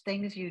which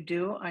things you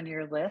do on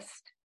your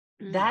list,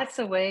 Mm. that's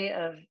a way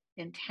of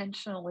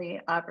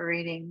intentionally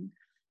operating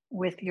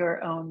with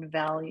your own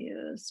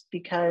values.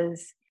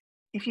 Because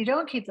if you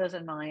don't keep those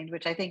in mind,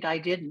 which I think I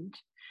didn't,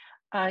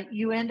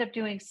 you end up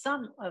doing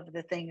some of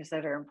the things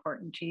that are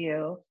important to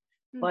you,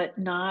 Mm. but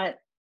not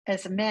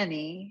as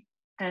many,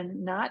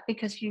 and not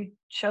because you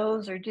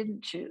chose or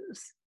didn't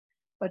choose,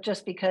 but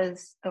just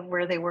because of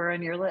where they were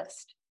on your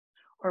list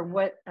or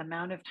what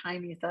amount of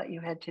time you thought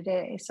you had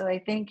today. So I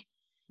think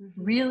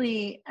Mm-hmm.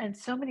 really, and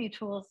so many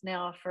tools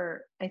now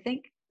I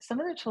think some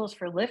of the tools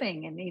for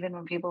living, and even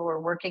when people were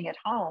working at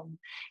home,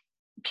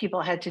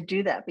 people had to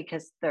do that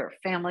because their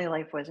family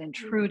life was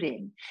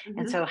intruding. And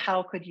Mm-hmm. so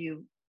how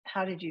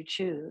did you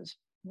choose?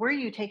 Were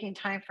you taking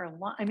time for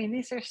lunch? I mean,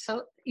 these are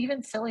so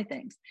even silly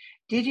things.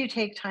 Did you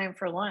take time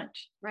for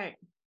lunch? Right.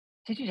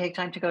 Did you take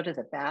time to go to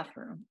the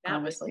bathroom? That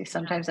was, Honestly,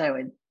 sometimes I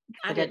would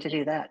I forget didn't. to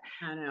do that.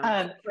 I know.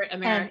 Um, Corporate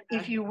and America.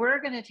 if you were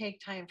going to take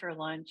time for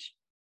lunch,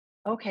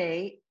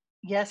 okay,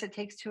 yes, it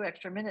takes 2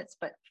 extra minutes,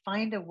 but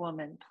find a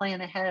woman,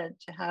 plan ahead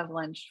to have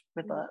lunch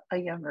with a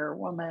younger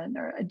woman,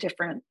 or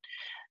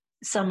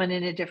someone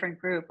in a different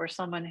group, or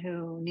someone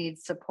who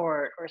needs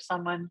support, or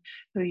someone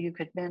who you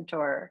could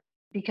mentor,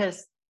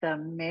 because the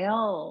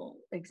male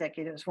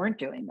executives weren't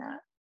doing that.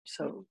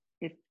 So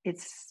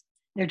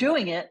they're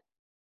doing it,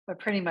 but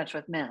pretty much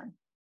with men.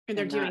 And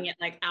they're And doing not it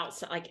like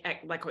outside,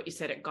 like what you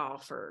said at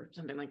golf or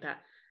something like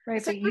that.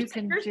 right, So but you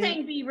can you're do,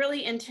 saying be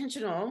really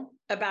intentional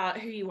about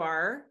who you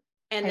are,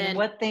 and and then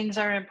what things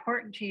are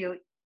important to you,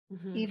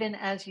 Mhm. even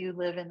as you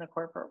live in the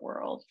corporate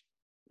world.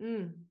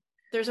 Mm.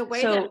 There's a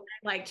way that So, I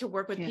like to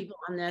work with yeah. people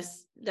on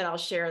this that I'll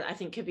share that I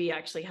think could be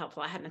actually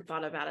helpful. I hadn't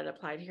thought about it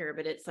applied here,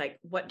 but it's like,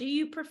 what do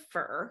you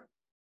prefer?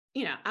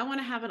 I want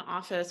to have an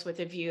office with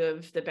a view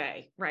of the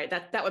bay, right?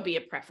 That would be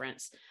a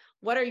preference.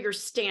 What are your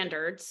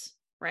standards,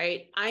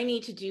 right? I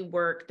need to do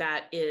work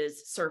that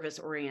is service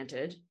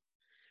oriented,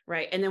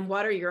 right? And then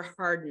what are your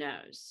hard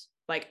no's?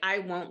 Like, I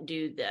won't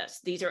do this.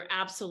 These are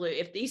absolute,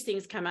 if these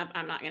things come up,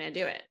 I'm not going to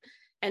do it.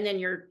 And then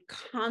you're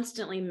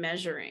constantly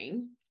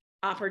measuring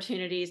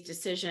opportunities,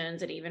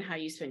 decisions, and even how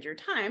you spend your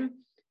time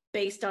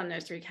based on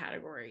those three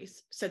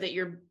categories so that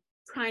you're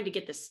trying to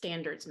get the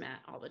standards met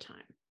all the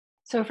time.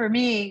 So for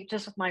me,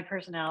 just with my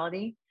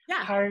personality,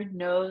 Yeah. hard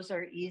no's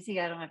are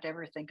easy. I don't have to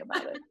ever think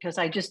about it because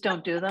I just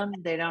don't do them.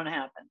 They don't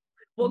happen.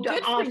 Well,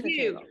 good for Off the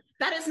you. table.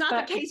 That is not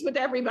But the case with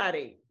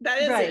everybody.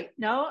 That isn't. right.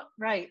 No,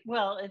 right.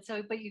 Well, and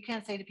so, but you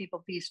can't say to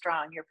people, be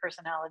strong. Your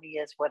personality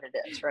is what it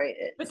is, right?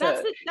 But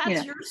So,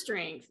 that's your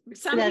strength.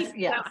 Some people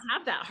yes. don't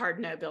have that hard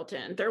no built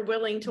in. They're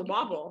willing to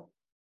wobble.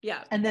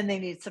 Yeah. And then they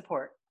need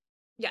support.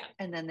 Yeah.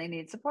 And then they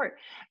need support.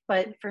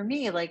 But for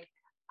me, like,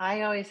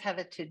 I always have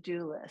a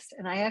to-do list.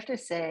 And I have to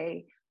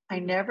say, I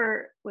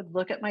never would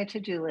look at my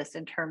to-do list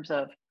in terms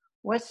of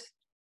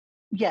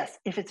yes,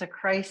 if it's a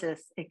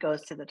crisis, it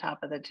goes to the top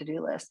of the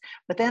to-do list.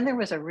 But then there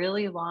was a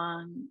really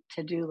long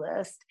to-do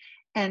list.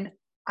 And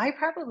I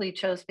probably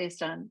chose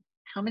based on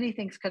how many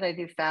things could I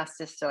do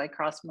fastest so I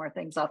cross more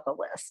things off the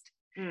list,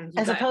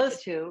 as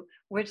opposed to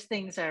which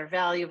things are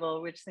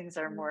valuable, which things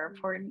are more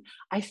important.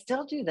 I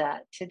still do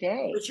that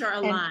today. Which are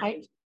And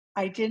aligned.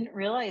 I didn't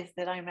realize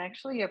that I'm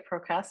actually a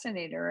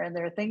procrastinator and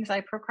there are things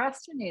I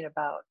procrastinate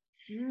about.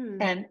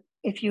 And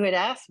if you had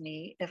asked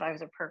me if I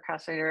was a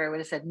procrastinator, I would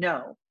have said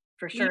no,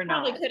 for sure You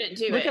probably not. couldn't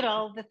do Look it. at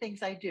all the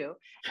things I do.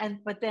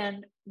 But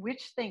then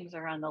which things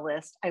are on the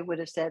list? I would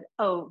have said,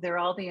 oh, they're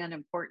all the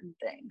unimportant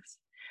things.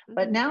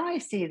 But now I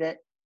see that,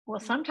 well,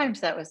 sometimes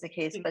that was the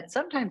case, but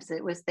sometimes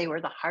they were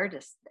the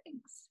hardest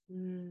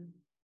things.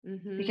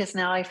 Because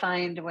now I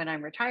find when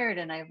I'm retired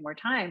and I have more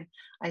time,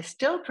 I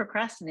still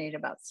procrastinate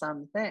about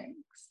some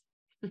things.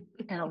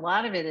 And a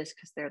lot of it is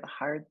because they're the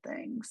hard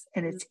things.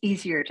 And it's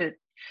easier to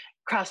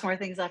cross more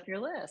things off your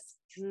list.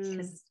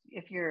 Because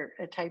if you're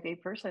a type A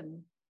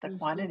person, the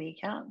quantity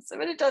counts.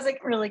 But it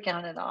doesn't really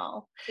count at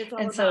all.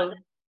 And so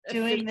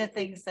doing the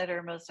things that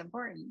are most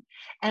important.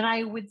 And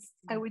I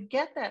would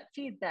get that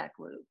feedback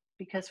loop,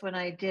 because when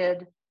I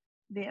did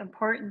the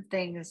important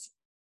things,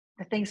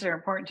 the things that are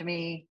important to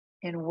me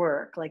in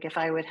work, like if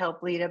I would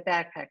help lead a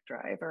backpack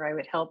drive, or I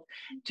would help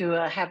do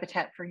a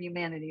Habitat for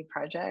Humanity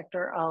project,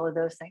 or all of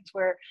those things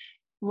where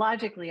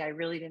logically I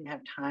really didn't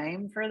have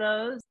time for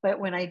those. But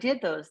when I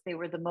did those, they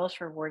were the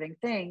most rewarding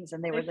things.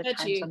 And they were the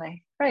times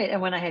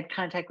when I had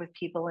contact with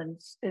people and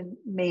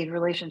made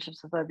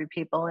relationships with other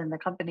people in the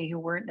company who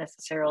weren't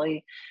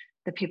necessarily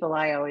the people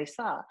I always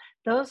saw.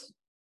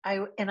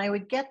 I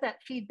would get that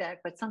feedback,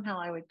 but somehow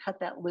I would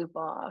cut that loop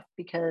off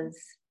because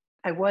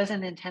I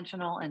wasn't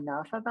intentional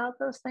enough about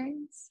those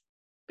things.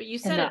 But you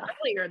said it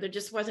earlier, there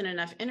just wasn't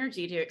enough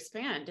energy to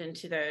expand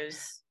into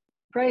those.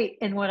 Right.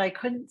 And what I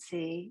didn't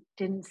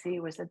see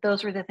was that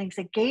those were the things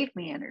that gave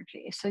me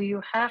energy. So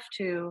you have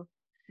to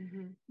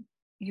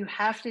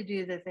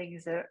do the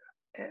things that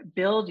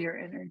build your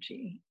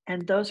energy.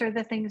 And those are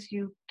the things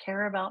you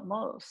care about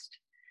most.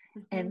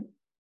 And,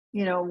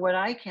 what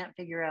I can't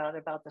figure out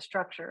about the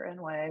structure and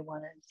why I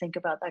want to think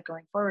about that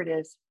going forward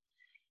is,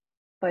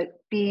 but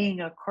being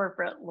a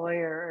corporate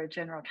lawyer or a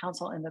general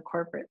counsel in the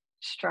corporate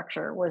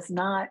structure was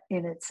not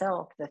in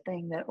itself the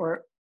thing that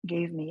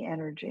gave me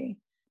energy.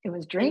 It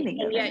was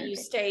draining. And yet you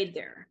stayed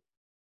there.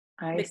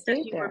 I stayed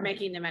there. You were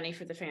making the money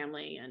for the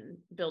family and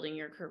building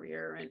your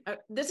career. And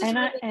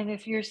and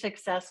if you're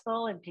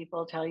successful and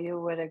people tell you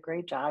what a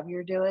great job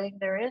you're doing,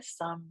 there's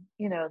some,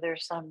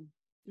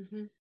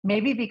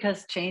 maybe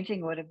because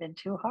changing would have been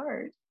too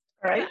hard.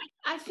 Right.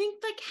 I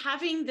think like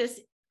having this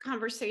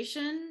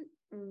conversation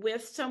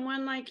with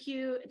someone like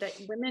you that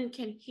women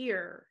can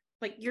hear,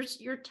 like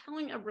you're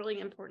telling a really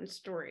important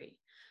story,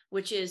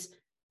 which is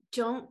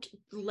don't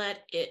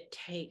let it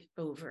take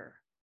over.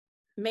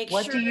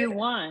 What do you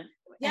want?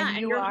 Yeah, and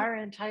you are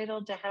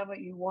entitled to have what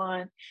you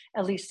want,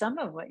 at least some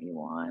of what you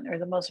want, or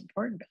the most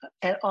important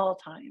at all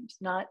times,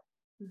 not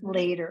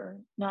later,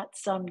 not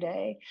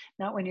someday,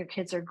 not when your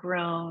kids are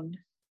grown,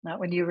 not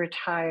when you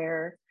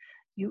retire.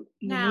 You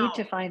need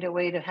to find a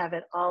way to have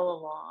it all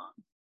along.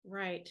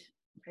 Right.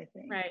 I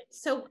think. Right.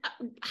 So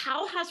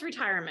how has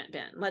retirement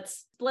been?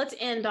 Let's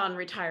end on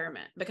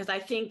retirement, because I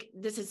think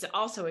this is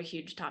also a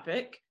huge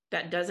topic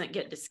that doesn't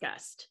get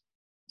discussed.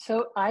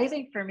 So I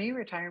think for me,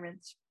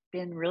 retirement's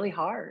been really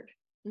hard.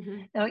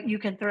 Now you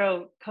can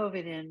throw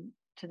COVID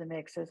into the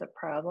mix as a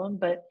problem,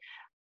 but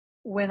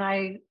when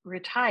I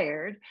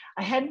retired,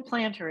 I hadn't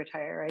planned to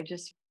retire. I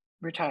just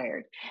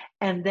retired.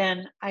 And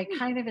then I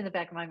kind of in the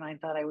back of my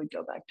mind thought I would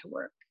go back to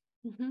work,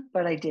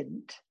 but I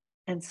didn't.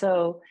 And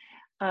so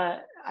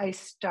I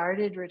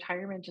started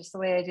retirement just the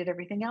way I did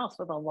everything else,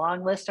 with a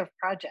long list of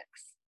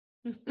projects.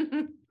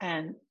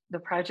 And the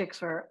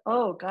projects were,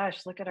 oh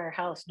gosh, look at our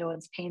house. No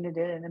one's painted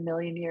it in a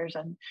million years,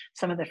 and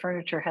some of the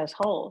furniture has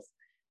holes.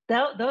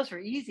 Those were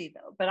easy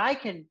though, but I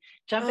can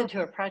jump Oh,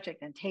 into a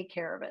project and take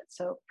care of it.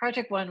 So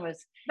project one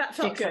was that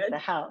felt fix up good. the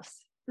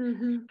house.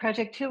 Mm-hmm.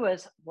 Project two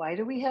was, why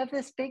do we have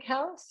this big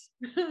house?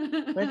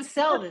 Let's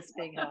sell this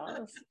big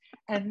house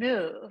and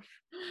move.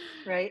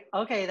 Right.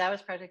 Okay. That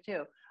was project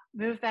two.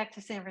 Move back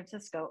to San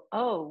Francisco.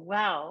 Oh,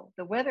 wow.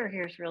 The weather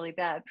here is really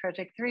bad.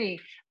 Project three,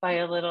 buy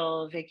a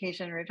little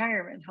vacation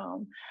retirement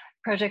home.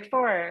 Project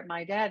four,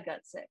 my dad got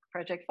sick.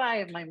 Project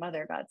five, my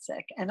mother got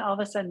sick. And all of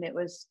a sudden it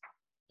was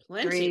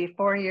Plenty. 3,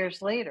 4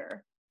 years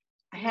later.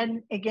 I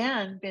hadn't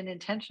again been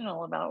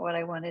intentional about what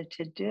I wanted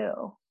to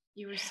do.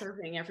 You were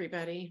serving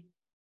everybody.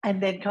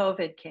 And then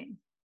COVID came.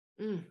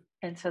 Mm.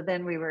 And so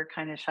then we were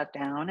kind of shut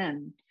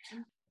down.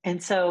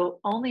 And so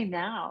only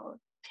now,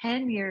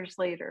 10 years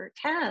later,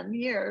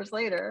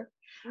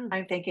 Mm.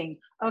 I'm thinking,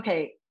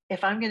 okay,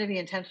 if I'm going to be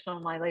intentional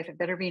in my life, it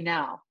better be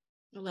now.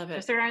 I love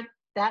Because it. there aren't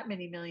that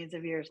many millions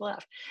of years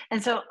left.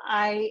 And so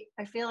I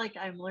feel like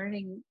I'm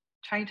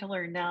trying to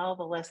learn now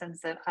the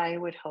lessons that I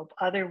would hope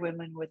other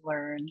women would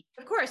learn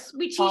Of course,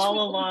 we teach all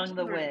what we need along to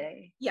the learn.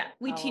 way. Yeah,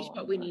 we All teach along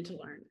what the we way. need to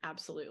learn.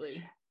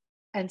 Absolutely.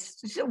 And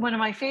so one of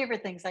my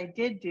favorite things I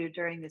did do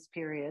during this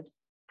period,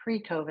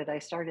 pre-COVID, I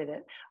started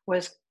it,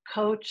 was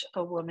coach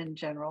a woman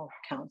general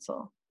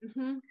counsel.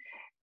 Mm-hmm.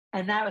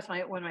 And that was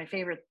one of my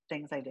favorite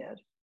things I did.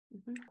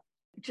 Mm-hmm.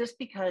 Just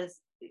because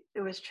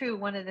it was true.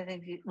 One of the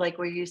things, like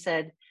where you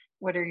said,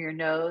 what are your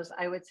no's?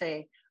 I would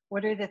say,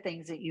 what are the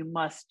things that you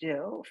must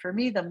do? For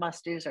me, the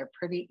must do's are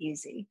pretty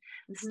easy.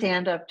 Mm-hmm.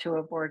 Stand up to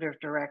a board of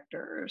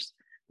directors,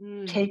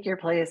 Mm. take your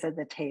place at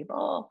the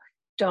table.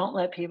 Don't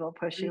let people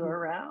push you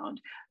around.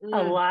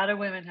 A lot of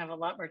women have a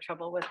lot more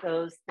trouble with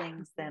those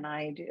things than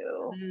I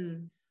do.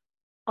 Mm.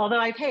 Although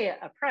I pay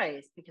a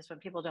price, because when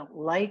people don't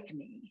like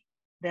me,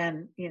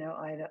 then,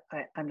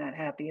 I'm not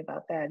happy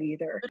about that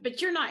either.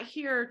 But you're not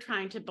here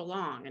trying to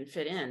belong and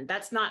fit in.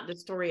 That's not the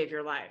story of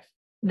your life.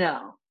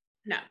 No.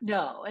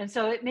 No. And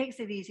so it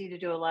makes it easy to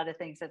do a lot of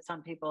things that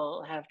some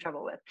people have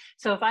trouble with.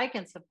 So if I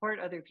can support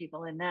other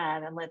people in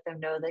that and let them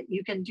know that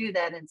you can do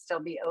that and still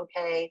be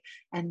okay.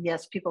 And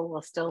yes, people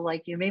will still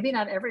like you. Maybe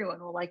not everyone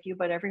will like you,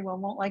 but everyone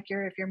won't like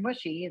you if you're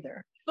mushy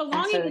either.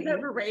 Belonging is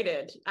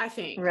overrated, I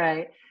think.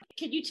 Right.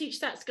 Can you teach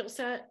that skill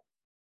set?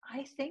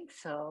 I think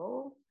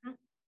so.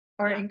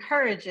 Or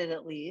encourage it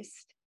at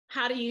least.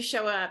 How do you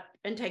show up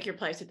and take your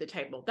place at the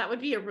table? That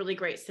would be a really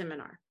great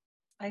seminar.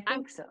 I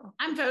think so.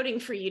 I'm voting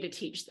for you to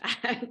teach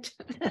that.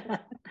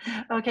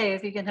 Okay,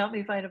 if you can help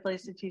me find a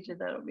place to teach it,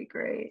 that would be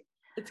great.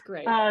 It's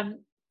great. And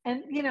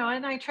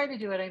I try to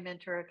do it. I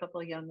mentor a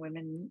couple of young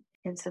women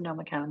in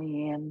Sonoma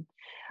County, and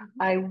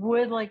I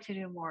would like to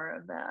do more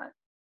of that.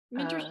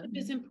 Mentorship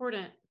is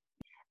important.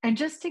 And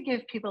just to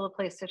give people a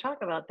place to talk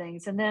about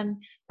things. And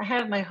then I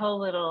have my whole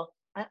little,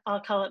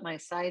 I'll call it my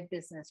side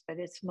business, but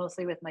it's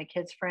mostly with my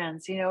kids'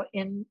 friends.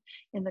 In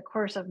the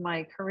course of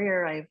my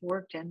career, I've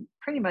worked in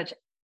pretty much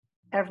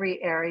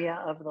every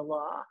area of the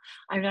law.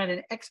 I'm not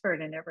an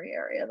expert in every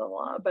area of the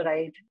law, but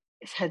I've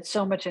had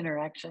so much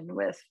interaction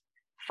with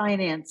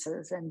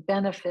finances and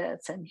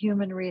benefits and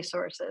human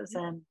resources.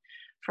 And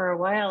for a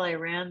while, I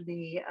ran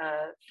the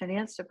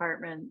finance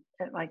department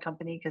at my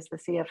company because the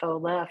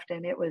CFO left,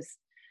 and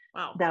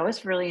that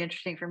was really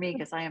interesting for me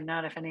because I am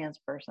not a finance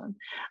person.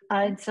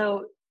 And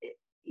so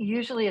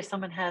usually if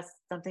someone has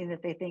something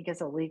that they think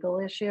is a legal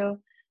issue,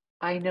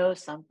 I know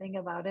something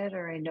about it,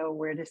 or I know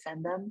where to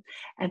send them.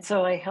 And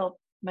so I help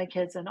my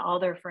kids and all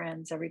their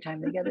friends every time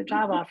they get a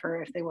job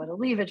offer, if they want to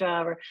leave a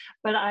job,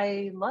 but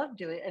I love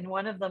doing it. And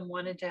one of them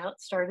wanted to help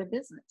start a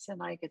business,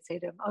 and I could say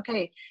to him,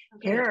 okay,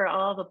 here are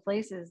all the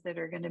places that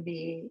are going to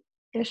be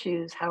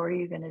issues. How are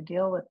you going to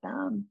deal with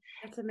them?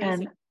 That's amazing.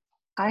 And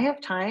I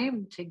have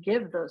time to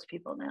give those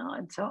people now.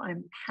 And so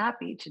I'm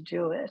happy to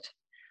do it.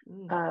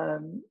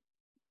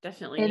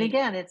 Definitely. And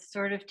again, it's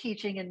sort of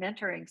teaching and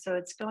mentoring. So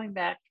it's going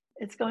back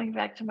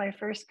to my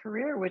first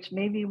career, which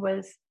maybe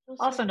was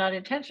also not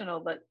intentional,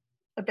 but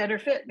a better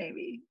fit,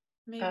 maybe.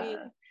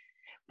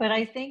 But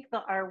I think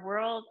that our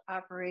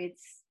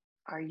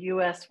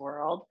US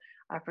world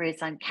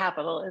operates on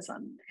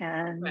capitalism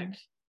and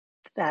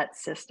that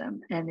system.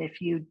 And if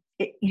you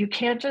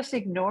can't just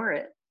ignore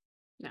it,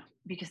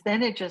 because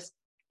then it just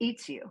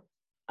eats you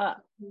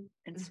up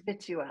and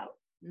spits you out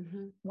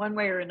one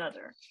way or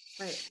another.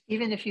 Right.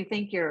 Even if you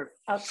think you're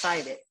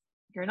outside it,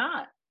 you're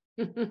not.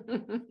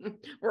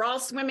 We're all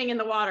swimming in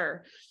the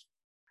water.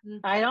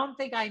 I don't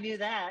think I knew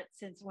that,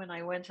 since when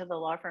I went to the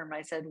law firm,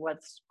 I said,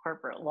 what's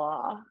corporate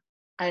law?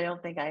 I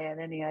don't think I had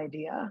any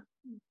idea.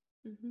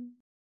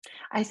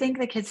 I think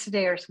the kids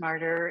today are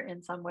smarter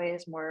in some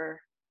ways, more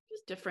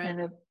just different.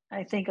 And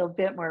I think a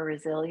bit more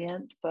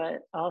resilient,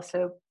 but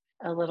also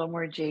a little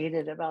more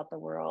jaded about the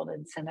world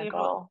and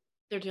cynical.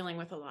 They're dealing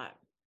with a lot.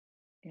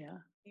 Yeah.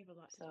 They have a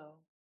lot. So.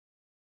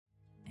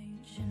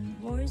 Ancient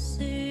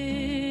voices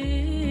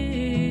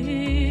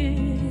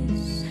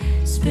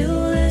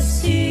spill their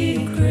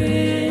secrets.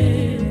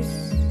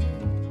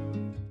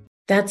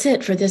 That's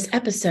it for this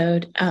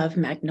episode of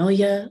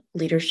Magnolia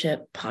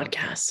Leadership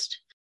Podcast.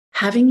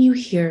 Having you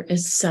here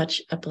is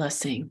such a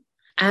blessing.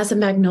 As a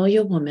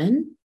Magnolia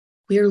woman,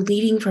 we are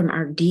leading from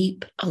our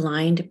deep,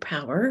 aligned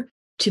power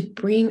to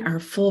bring our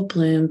full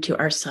bloom to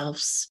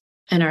ourselves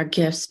and our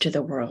gifts to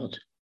the world.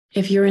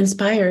 If you're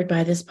inspired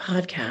by this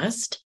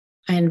podcast,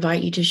 I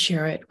invite you to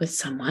share it with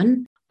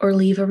someone or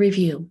leave a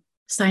review.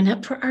 Sign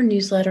up for our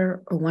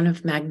newsletter or one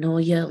of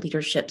Magnolia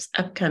Leadership's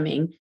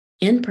upcoming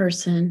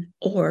in-person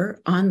or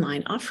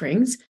online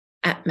offerings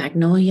at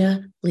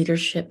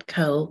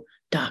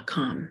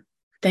magnolialeadershipco.com.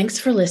 Thanks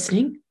for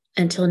listening.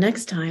 Until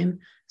next time,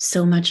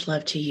 so much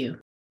love to you.